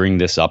to bring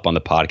this up on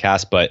the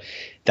podcast, but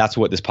that's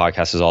what this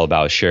podcast is all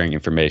about, is sharing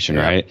information.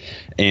 Yeah. Right.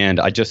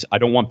 And I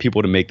don't want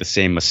people to make the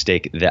same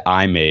mistake that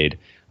I made,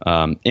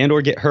 and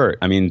or get hurt.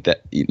 I mean,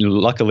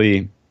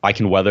 luckily I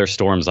can weather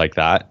storms like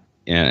that.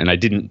 And I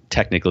didn't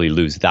technically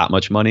lose that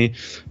much money,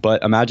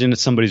 but imagine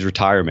it's somebody's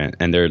retirement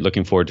and they're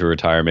looking forward to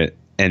retirement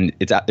and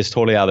it's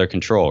totally out of their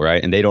control,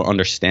 right? And they don't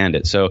understand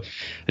it. So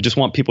I just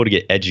want people to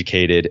get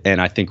educated.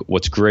 And I think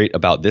what's great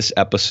about this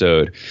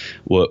episode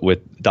with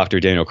Dr.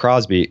 Daniel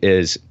Crosby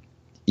is,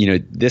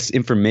 this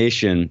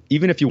information,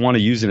 even if you want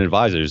to use an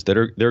advisors,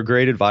 there are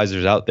great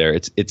advisors out there.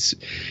 It's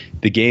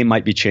the game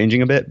might be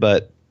changing a bit,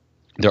 but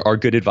there are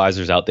good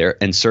advisors out there,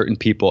 and certain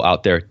people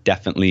out there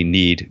definitely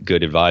need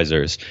good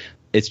advisors.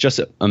 It's just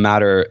a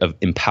matter of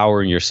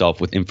empowering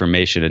yourself with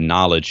information and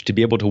knowledge to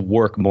be able to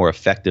work more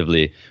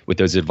effectively with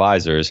those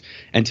advisors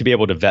and to be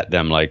able to vet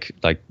them like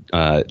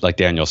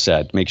Daniel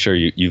said. Make sure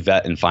you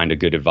vet and find a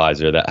good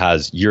advisor that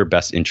has your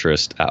best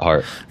interest at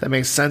heart. That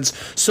makes sense.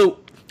 So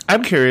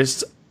I'm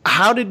curious,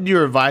 how did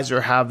your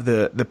advisor have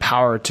the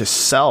power to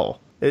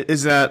sell?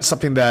 Is that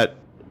something that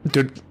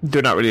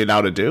they're not really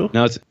allowed to do?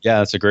 No,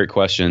 that's a great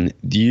question.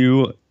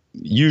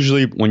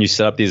 Usually when you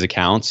set up these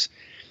accounts,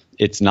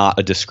 it's not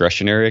a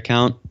discretionary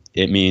account.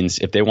 It means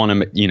if they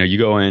want to, you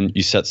go in,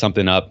 you set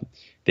something up,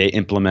 they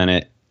implement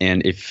it.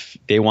 And if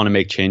they want to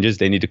make changes,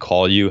 they need to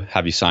call you,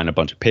 have you sign a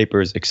bunch of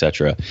papers,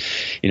 etc.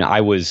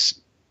 I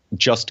was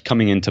just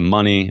coming into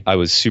money. I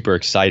was super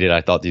excited.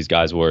 I thought these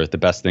guys were the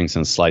best thing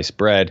since sliced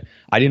bread.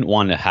 I didn't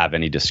want to have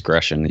any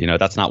discretion.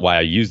 That's not why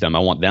I use them. I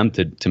want them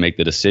to make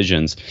the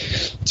decisions.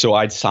 So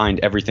I'd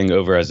signed everything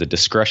over as a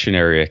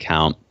discretionary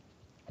account,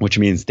 which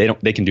means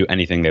they can do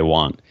anything they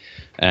want.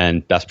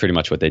 And that's pretty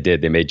much what they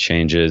did. They made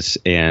changes.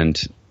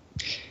 And,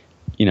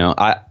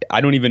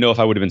 I don't even know if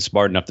I would have been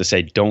smart enough to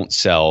say, don't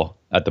sell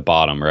at the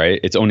bottom,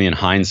 right? It's only in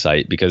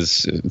hindsight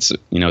because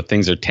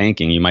things are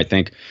tanking. You might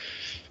think,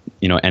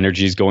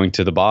 energy is going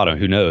to the bottom.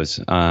 Who knows?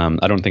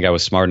 I don't think I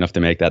was smart enough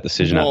to make that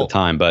decision at the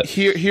time. But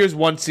here's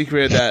one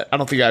secret that I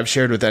don't think I've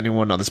shared with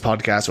anyone on this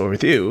podcast or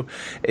with you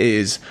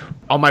is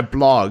on my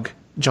blog,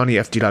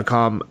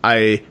 johnnyfd.com,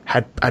 I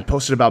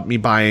posted about me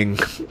buying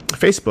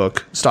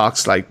Facebook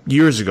stocks like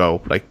years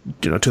ago, like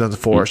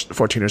 2004,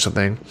 14 or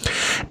something,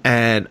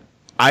 and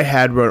I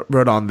had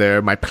wrote on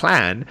there my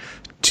plan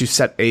to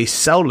set a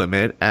sell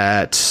limit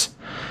at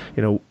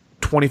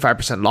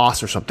 25%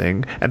 loss or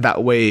something, and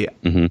that way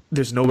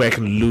there's no way I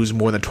can lose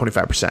more than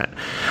 25%.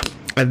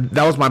 And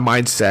that was my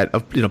mindset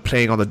of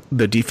playing on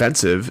the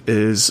defensive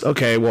is,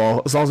 okay,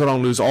 well, as long as I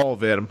don't lose all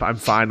of it, I'm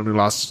fine. I only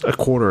lost a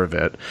quarter of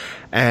it.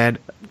 And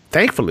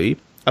thankfully,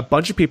 a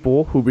bunch of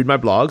people who read my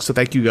blog, so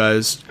thank you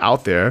guys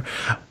out there,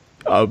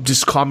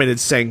 just commented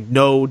saying,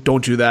 no,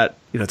 don't do that.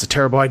 It's a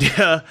terrible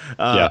idea.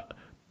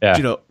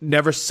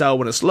 Never sell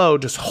when it's low.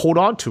 Just hold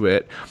on to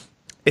it.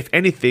 If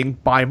anything,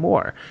 buy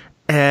more.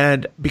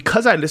 And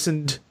because I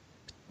listened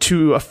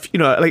to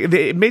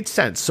it made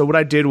sense. So what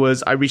I did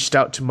was I reached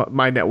out to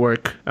my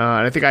network, and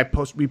I think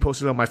we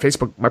posted on my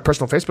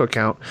personal Facebook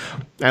account.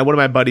 And one of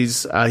my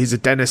buddies, he's a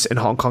dentist in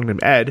Hong Kong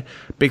named Ed.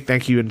 Big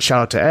thank you and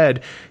shout out to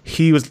Ed.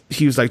 He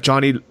was like,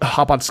 Johnny,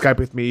 hop on Skype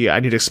with me. I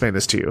need to explain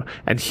this to you.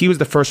 And he was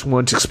the first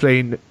one to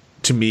explain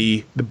to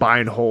me the buy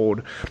and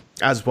hold,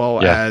 as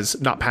well as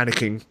not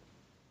panicking.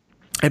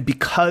 And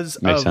because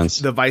of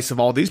the advice of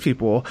all these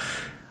people,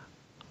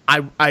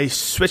 I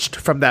switched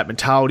from that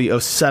mentality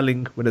of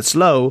selling when it's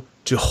low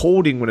to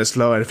holding when it's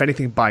low, and if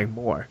anything, buying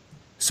more.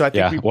 So I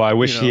think I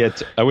wish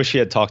he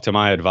had talked to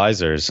my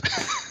advisors.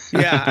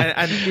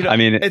 and I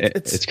mean,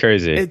 it's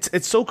crazy.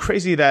 It's so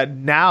crazy that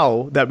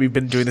now that we've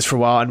been doing this for a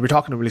while and we're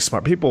talking to really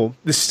smart people,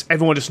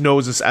 everyone just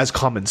knows this as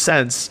common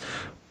sense.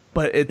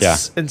 But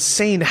it's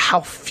insane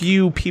how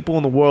few people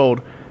in the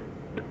world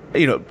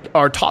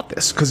are taught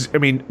this. Because I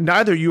mean,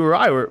 neither you or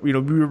I were we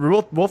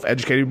were both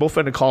educated, we both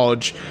went to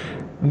college.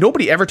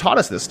 Nobody ever taught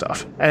us this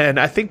stuff, and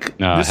I think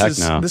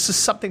this is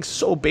something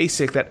so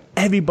basic that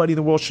everybody in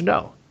the world should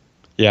know.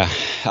 Yeah,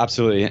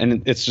 absolutely.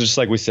 And it's just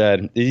like we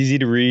said, easy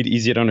to read,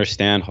 easy to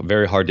understand,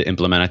 very hard to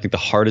implement. I think the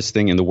hardest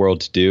thing in the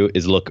world to do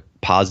is look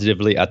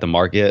positively at the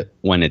market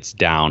when it's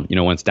down.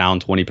 When it's down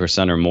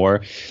 20% or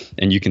more,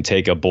 and you can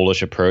take a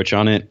bullish approach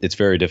on it, it's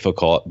very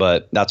difficult.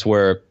 But that's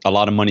where a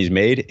lot of money is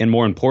made, and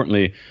more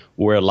importantly,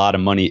 where a lot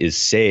of money is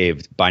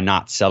saved by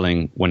not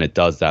selling when it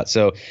does that.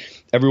 So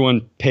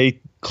everyone pay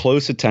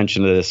close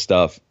attention to this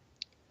stuff.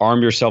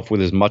 arm yourself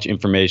with as much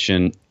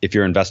information if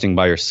you're investing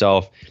by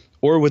yourself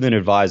or with an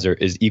advisor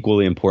is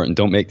equally important.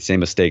 Don't make the same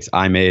mistakes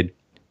I made.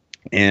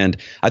 And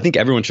I think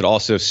everyone should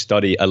also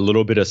study a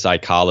little bit of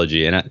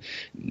psychology. And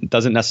it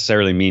doesn't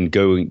necessarily mean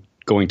going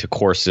to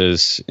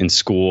courses in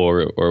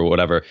school or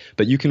whatever,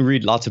 but you can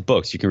read lots of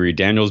books. You can read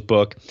Daniel's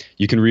book.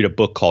 You can read a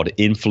book called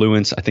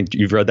Influence. I think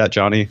you've read that,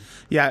 Johnny.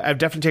 Yeah, I've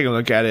definitely taken a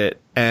look at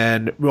it,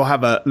 and we'll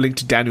have a link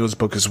to Daniel's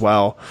book as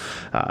well.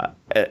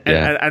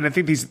 And I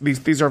think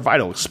these are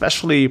vital,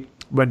 especially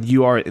when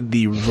you are in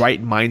the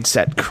right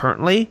mindset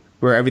currently,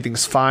 where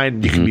everything's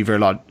fine. You can be very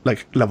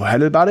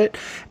level-headed about it,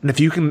 and if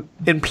you can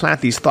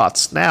implant these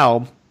thoughts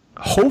now,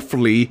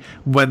 hopefully,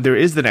 when there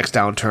is the next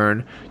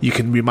downturn, you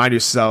can remind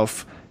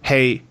yourself,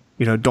 hey,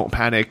 don't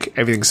panic.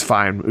 Everything's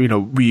fine.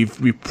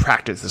 We've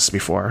practiced this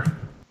before.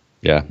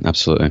 Yeah,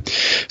 absolutely.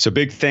 So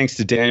big thanks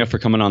to Daniel for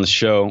coming on the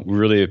show.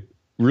 We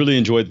really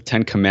enjoyed the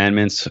 10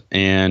 Commandments,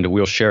 and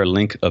we'll share a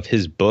link of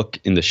his book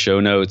in the show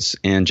notes.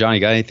 And Johnny,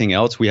 got anything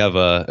else? We have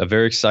a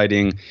very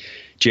exciting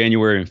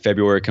January and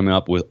February coming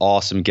up with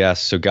awesome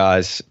guests. So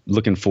guys,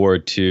 looking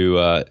forward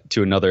to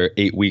another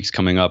 8 weeks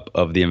coming up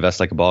of the Invest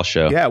Like a Boss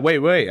show. Yeah,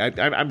 wait.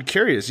 I'm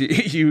curious.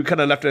 You kind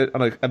of left it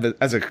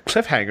as a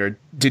cliffhanger.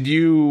 Did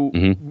you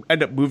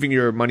end up moving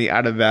your money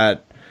out of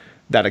that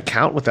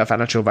account with that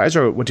financial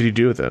advisor, or what did you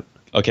do with it?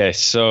 Okay,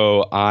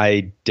 so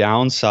I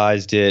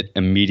downsized it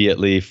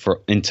immediately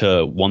into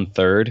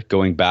 1/3.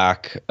 Going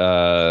back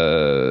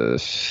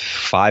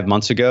 5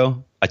 months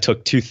ago, I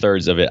took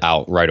 2/3 of it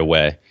out right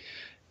away.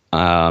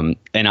 And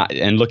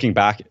looking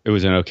back, it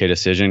was an okay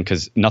decision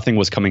because nothing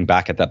was coming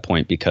back at that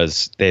point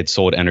because they had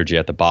sold energy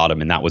at the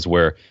bottom, and that was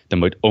where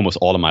almost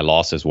all of my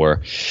losses were.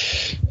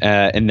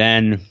 And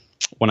then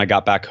when I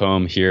got back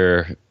home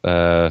here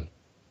a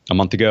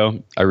month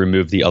ago, I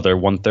removed the other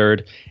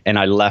 1/3, and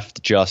I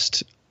left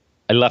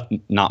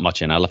not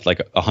much in. I left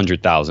like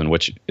 100,000,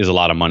 which is a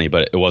lot of money,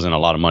 but it wasn't a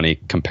lot of money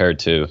compared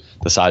to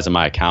the size of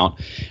my account.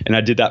 And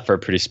I did that for a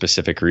pretty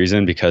specific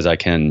reason, because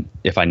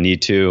if I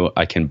need to,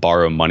 I can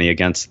borrow money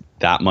against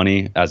that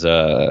money as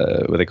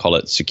what they call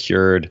it,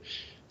 secured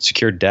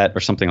debt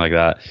or something like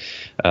that.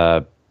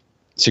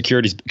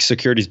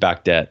 Securities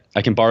backed debt.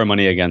 I can borrow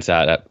money against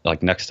that at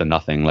like next to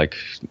nothing, like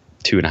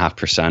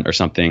 2.5% or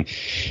something.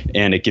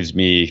 And it gives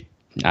me,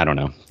 I don't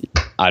know.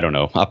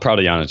 I'll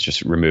probably honestly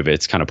just remove it.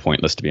 It's kind of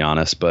pointless, to be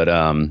honest. But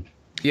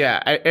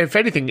yeah, if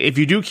anything, if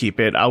you do keep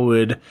it, I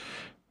would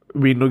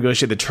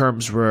renegotiate the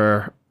terms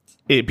where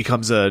it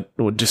becomes a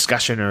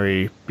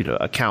discretionary,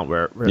 account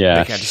where they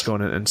can't just go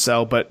in and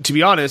sell. But to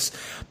be honest,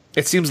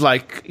 it seems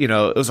like it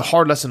was a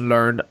hard lesson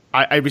learned.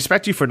 I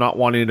respect you for not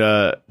wanting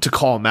to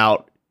call them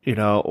out,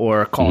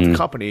 or call the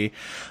company.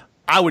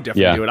 I would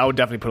definitely do it. I would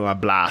definitely put it on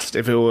blast.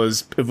 If it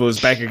was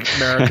Bank of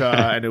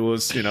America and it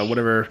was,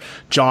 whatever,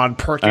 John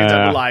Perkins,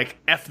 I'd be like,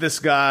 F this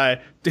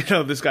guy.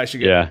 This guy should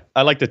get. Yeah,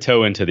 I like to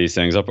toe into these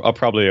things. I'll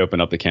probably open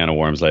up the can of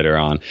worms later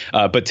on.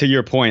 But to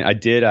your point, I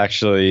did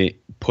actually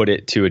put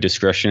it to a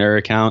discretionary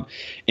account,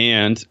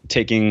 and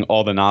taking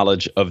all the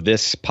knowledge of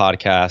this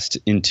podcast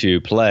into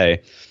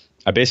play,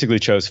 I basically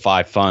chose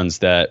 5 funds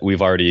that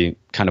we've already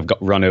kind of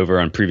run over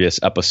on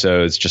previous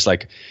episodes, just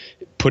like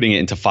putting it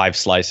into 5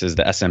 slices: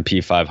 the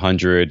S&P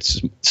 500,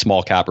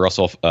 small cap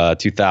Russell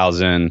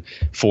 2000,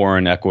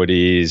 foreign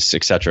equities,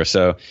 etc.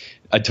 So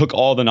I took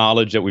all the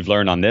knowledge that we've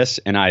learned on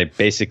this, and I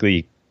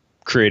basically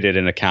created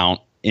an account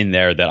in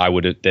there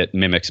that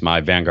mimics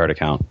my Vanguard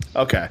account.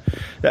 Okay,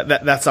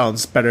 that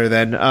sounds better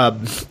then.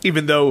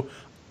 Even though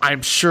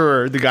I'm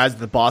sure the guys at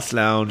the Boss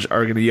Lounge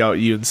are going to yell at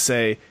you and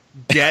say,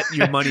 get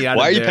your money out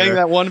of there. Why are you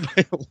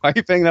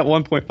paying that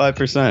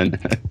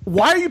 1.5%?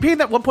 Why are you paying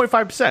that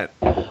 1.5%?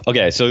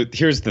 Okay, so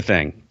here's the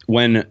thing.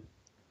 When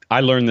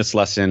I learned this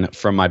lesson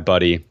from my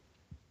buddy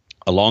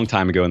a long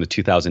time ago in the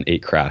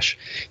 2008 crash,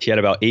 he had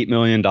about $8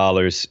 million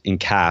in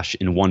cash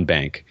in one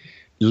bank.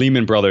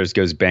 Lehman Brothers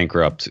goes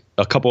bankrupt.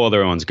 A couple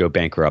other ones go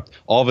bankrupt.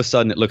 All of a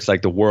sudden, it looks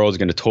like the world is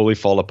going to totally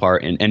fall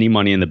apart, and any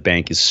money in the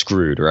bank is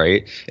screwed,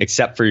 right?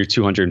 Except for your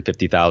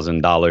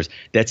 $250,000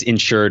 that's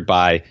insured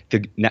by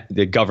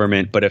the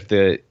government. But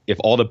if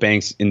all the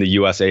banks in the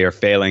USA are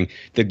failing,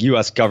 the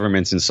U.S.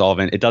 government's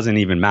insolvent. It doesn't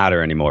even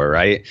matter anymore,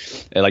 right?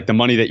 Like, the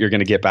money that you're going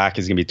to get back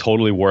is going to be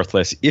totally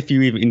worthless if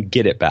you even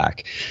get it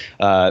back.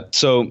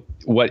 So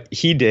what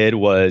he did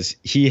was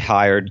he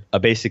hired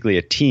basically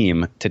a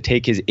team to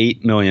take his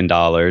 $8 million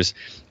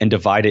and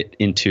divide it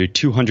into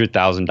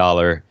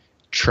 $200,000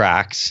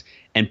 tracks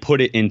and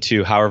put it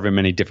into however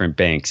many different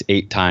banks.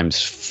 8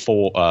 times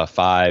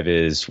 5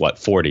 is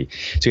 40.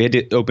 So he had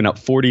to open up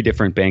 40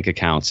 different bank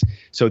accounts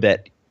so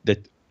that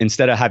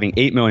instead of having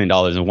 $8 million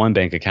in one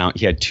bank account,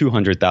 he had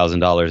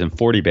 $200,000 in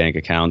 40 bank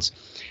accounts.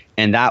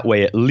 And that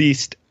way, at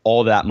least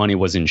all that money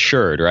was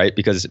insured, right?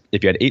 Because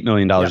if you had $8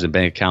 million in a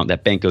bank account,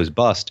 that bank goes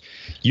bust,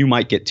 you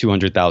might get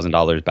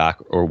 $200,000 back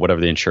or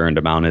whatever the insured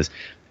amount is,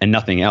 and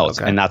nothing else.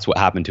 Okay. And that's what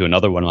happened to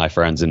another one of my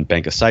friends in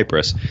Bank of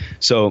Cyprus.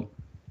 So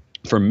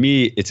for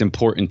me, it's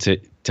important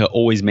to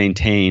always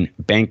maintain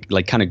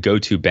kind of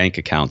go-to bank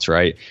accounts,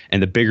 right?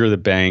 And the bigger the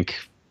bank,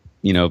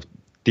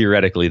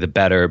 theoretically the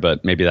better,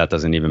 but maybe that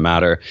doesn't even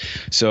matter.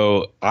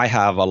 So I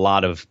have a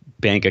lot of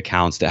bank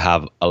accounts that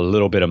have a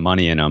little bit of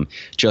money in them,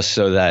 just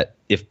so that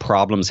if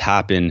problems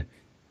happen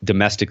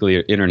domestically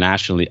or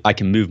internationally, I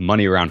can move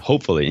money around,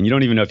 hopefully. And you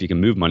don't even know if you can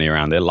move money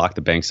around. They lock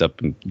the banks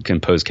up and can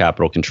impose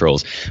capital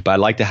controls. But I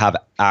like to have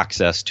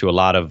access to a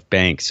lot of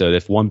banks. So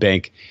if one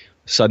bank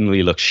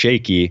suddenly looks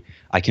shaky,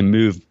 I can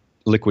move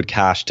liquid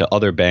cash to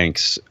other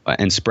banks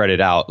and spread it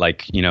out,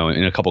 like, in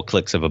a couple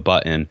clicks of a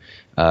button.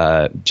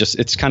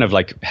 It's kind of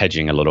like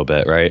hedging a little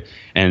bit, right?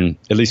 And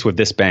at least with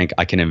this bank,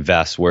 I can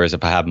invest. Whereas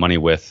if I have money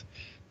with,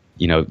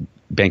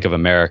 Bank of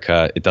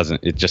America,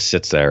 it just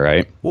sits there,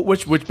 right?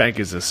 Which bank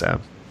is this,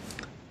 Sam?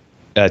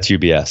 It's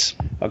UBS.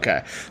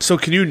 Okay. So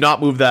can you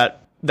not move that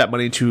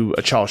money to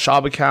a Charles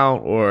Schwab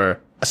account or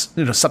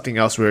something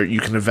else where you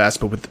can invest,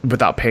 but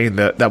without paying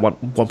that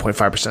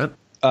 1.5%?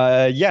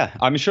 Yeah,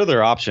 I'm sure there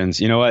are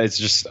options. You know what? It's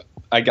just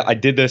I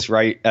did this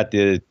right at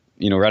the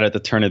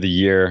turn of the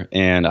year,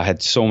 and I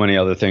had so many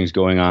other things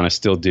going on. I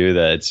still do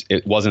that.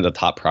 It wasn't the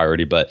top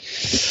priority, but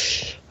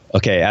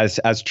okay.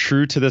 As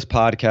true to this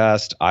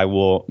podcast, I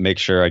will make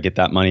sure I get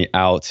that money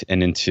out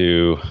and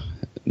into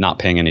not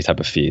paying any type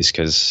of fees,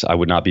 because I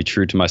would not be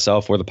true to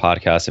myself or the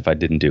podcast if I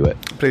didn't do it.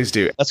 Please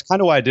do. That's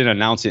kind of why I didn't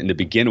announce it to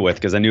begin with,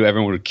 because I knew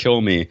everyone would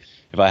kill me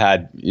if I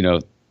had,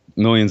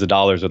 millions of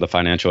dollars with a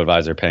financial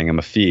advisor paying him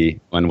a fee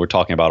when we're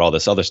talking about all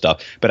this other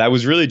stuff. But I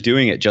was really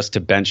doing it just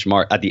to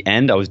benchmark. At the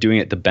end, I was doing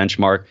it to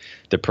benchmark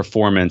the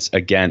performance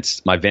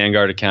against my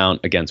Vanguard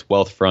account, against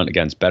Wealthfront,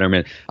 against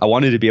Betterment. I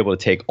wanted to be able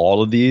to take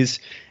all of these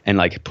and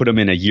like put them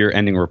in a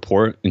year-ending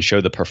report and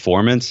show the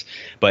performance.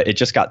 But it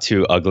just got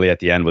too ugly at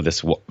the end with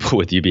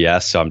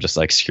UBS. So I'm just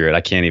like, screw it.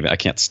 I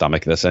can't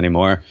stomach this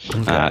anymore.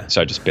 Okay.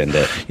 So I just binned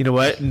it. You know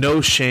what?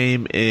 No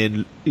shame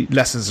in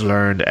lessons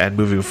learned and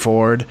moving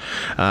forward.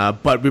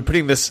 But we're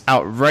putting this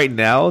out right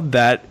now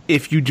that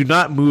if you do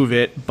not move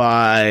it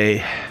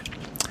by,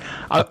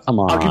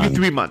 I'll give you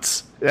 3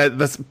 months.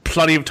 That's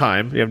plenty of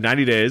time. You have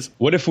 90 days.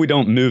 What if we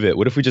don't move it?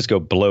 What if we just go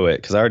blow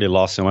it? Because I already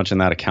lost so much in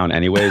that account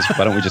anyways.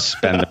 Why don't we just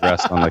spend the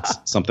rest on like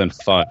something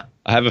fun?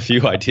 I have a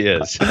few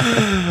ideas.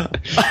 I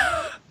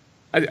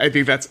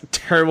think that's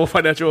terrible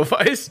financial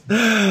advice.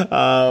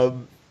 But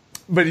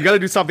you got to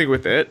do something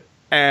with it.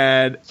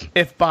 And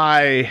if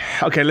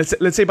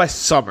let's say by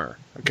summer,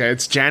 okay,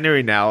 it's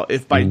January now.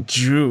 If by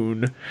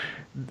June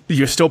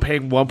you're still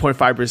paying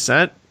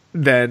 1.5%,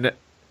 then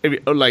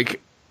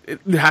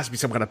there has to be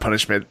some kind of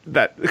punishment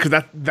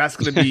because that's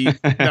going to be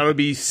that would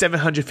be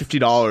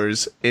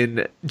 $750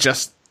 in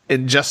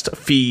just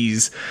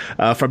fees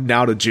from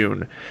now to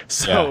June.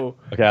 So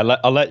yeah. Okay,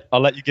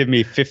 I'll let you give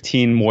me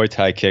 15 Muay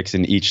Thai kicks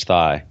in each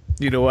thigh.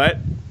 You know what?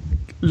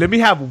 Let me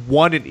have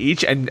one in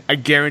each, and I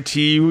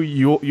guarantee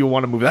you'll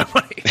want to move that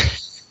money.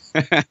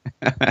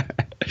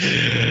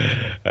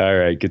 All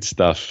right, good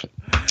stuff.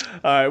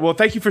 All right. Well,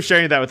 thank you for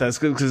sharing that with us,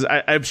 because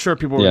I'm sure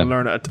people will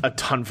learn a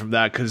ton from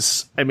that.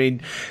 Because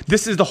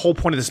this is the whole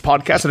point of this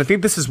podcast, and I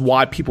think this is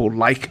why people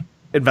like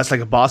Invest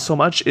Like a Boss so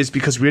much, is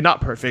because we're not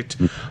perfect.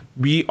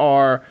 We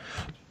are,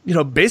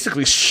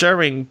 basically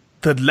sharing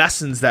the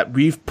lessons that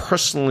we've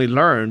personally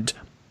learned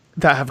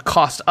that have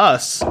cost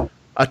us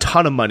a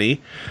ton of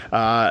money.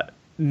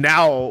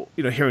 Now,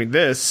 hearing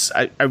this,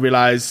 I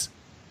realize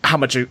how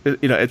much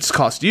it's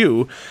cost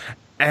you,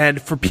 and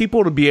for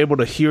people to be able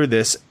to hear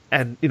this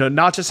and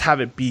not just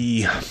have it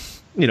be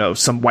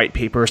some white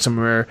paper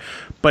somewhere,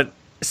 but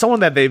someone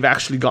that they've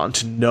actually gotten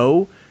to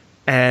know,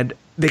 and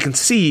they can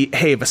see,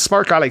 hey, if a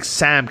smart guy like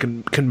Sam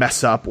can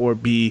mess up or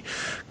be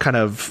kind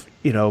of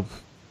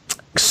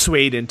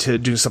swayed into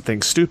doing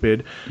something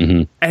stupid,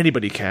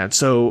 anybody can.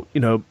 So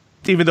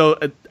even though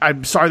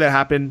I'm sorry that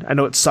happened, I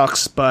know it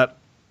sucks, but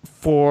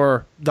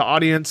for the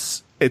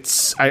audience,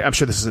 I'm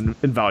sure this is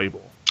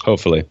invaluable.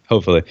 Hopefully.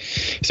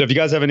 So if you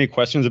guys have any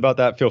questions about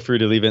that, feel free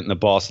to leave it in the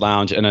Boss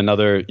Lounge. And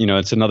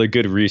it's another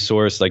good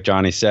resource. Like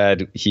Johnny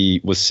said, he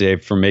was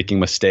saved from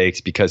making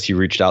mistakes because he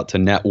reached out to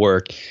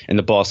network, and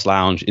the Boss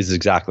Lounge is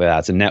exactly that.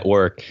 It's a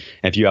network.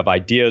 And if you have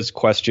ideas,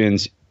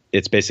 questions,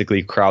 it's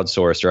basically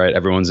crowdsourced, right?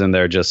 Everyone's in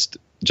there just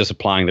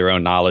applying their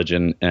own knowledge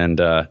and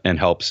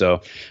help.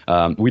 So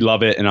we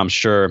love it. And I'm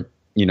sure,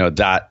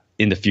 that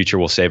in the future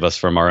will save us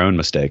from our own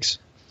mistakes.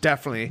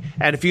 Definitely.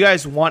 And if you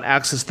guys want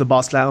access to the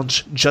Boss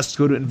Lounge, just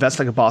go to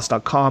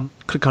investlikeaboss.com,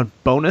 click on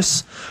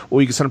bonus,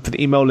 or you can sign up for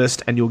the email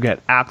list and you'll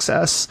get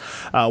access.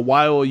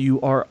 While you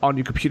are on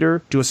your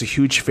computer, do us a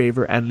huge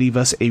favor and leave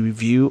us a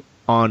review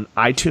on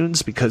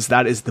iTunes, because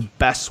that is the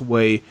best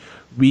way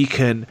we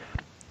can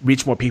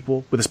reach more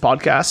people with this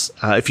podcast.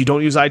 If you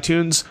don't use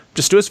iTunes,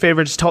 just do us a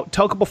favor, just tell a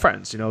couple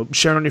friends,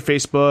 share it on your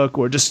Facebook,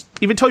 or just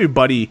even tell your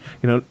buddy,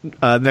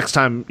 next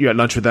time you're at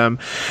lunch with them.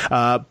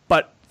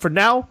 But for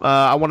now,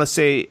 I want to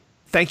say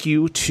thank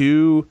you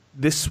to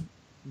this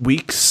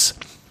week's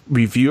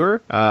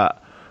reviewer,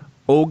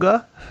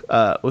 Olga.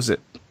 Was it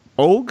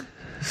Olg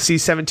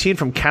C17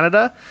 from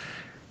Canada?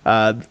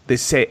 They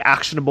say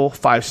actionable,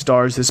 5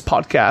 stars. This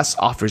podcast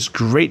offers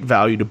great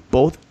value to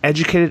both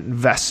educated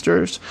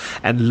investors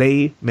and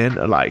laymen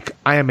alike.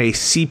 I am a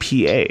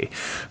CPA.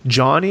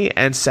 Johnny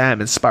and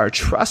Sam inspire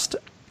trust,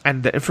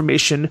 and the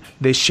information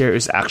they share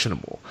is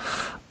actionable.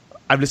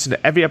 I've listened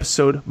to every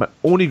episode. My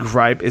only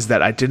gripe is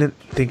that I didn't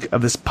think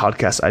of this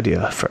podcast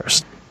idea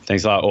first.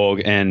 Thanks a lot,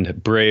 Og,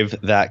 and brave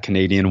that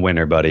Canadian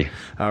winter, buddy.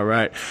 All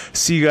right.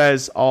 See you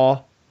guys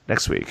all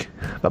next week.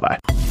 Bye-bye.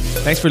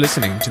 Thanks for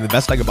listening to the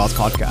Invest Like a Boss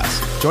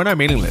podcast. Join our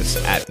mailing list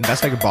at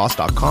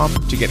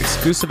investlikeaboss.com to get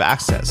exclusive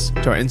access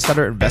to our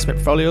insider investment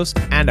portfolios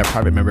and our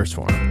private members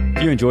forum.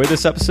 If you enjoyed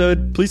this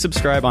episode, please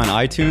subscribe on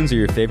iTunes or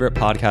your favorite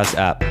podcast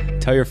app.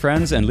 Tell your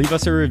friends and leave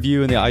us a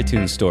review in the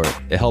iTunes store.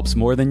 It helps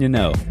more than you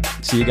know.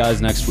 See you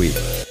guys next week.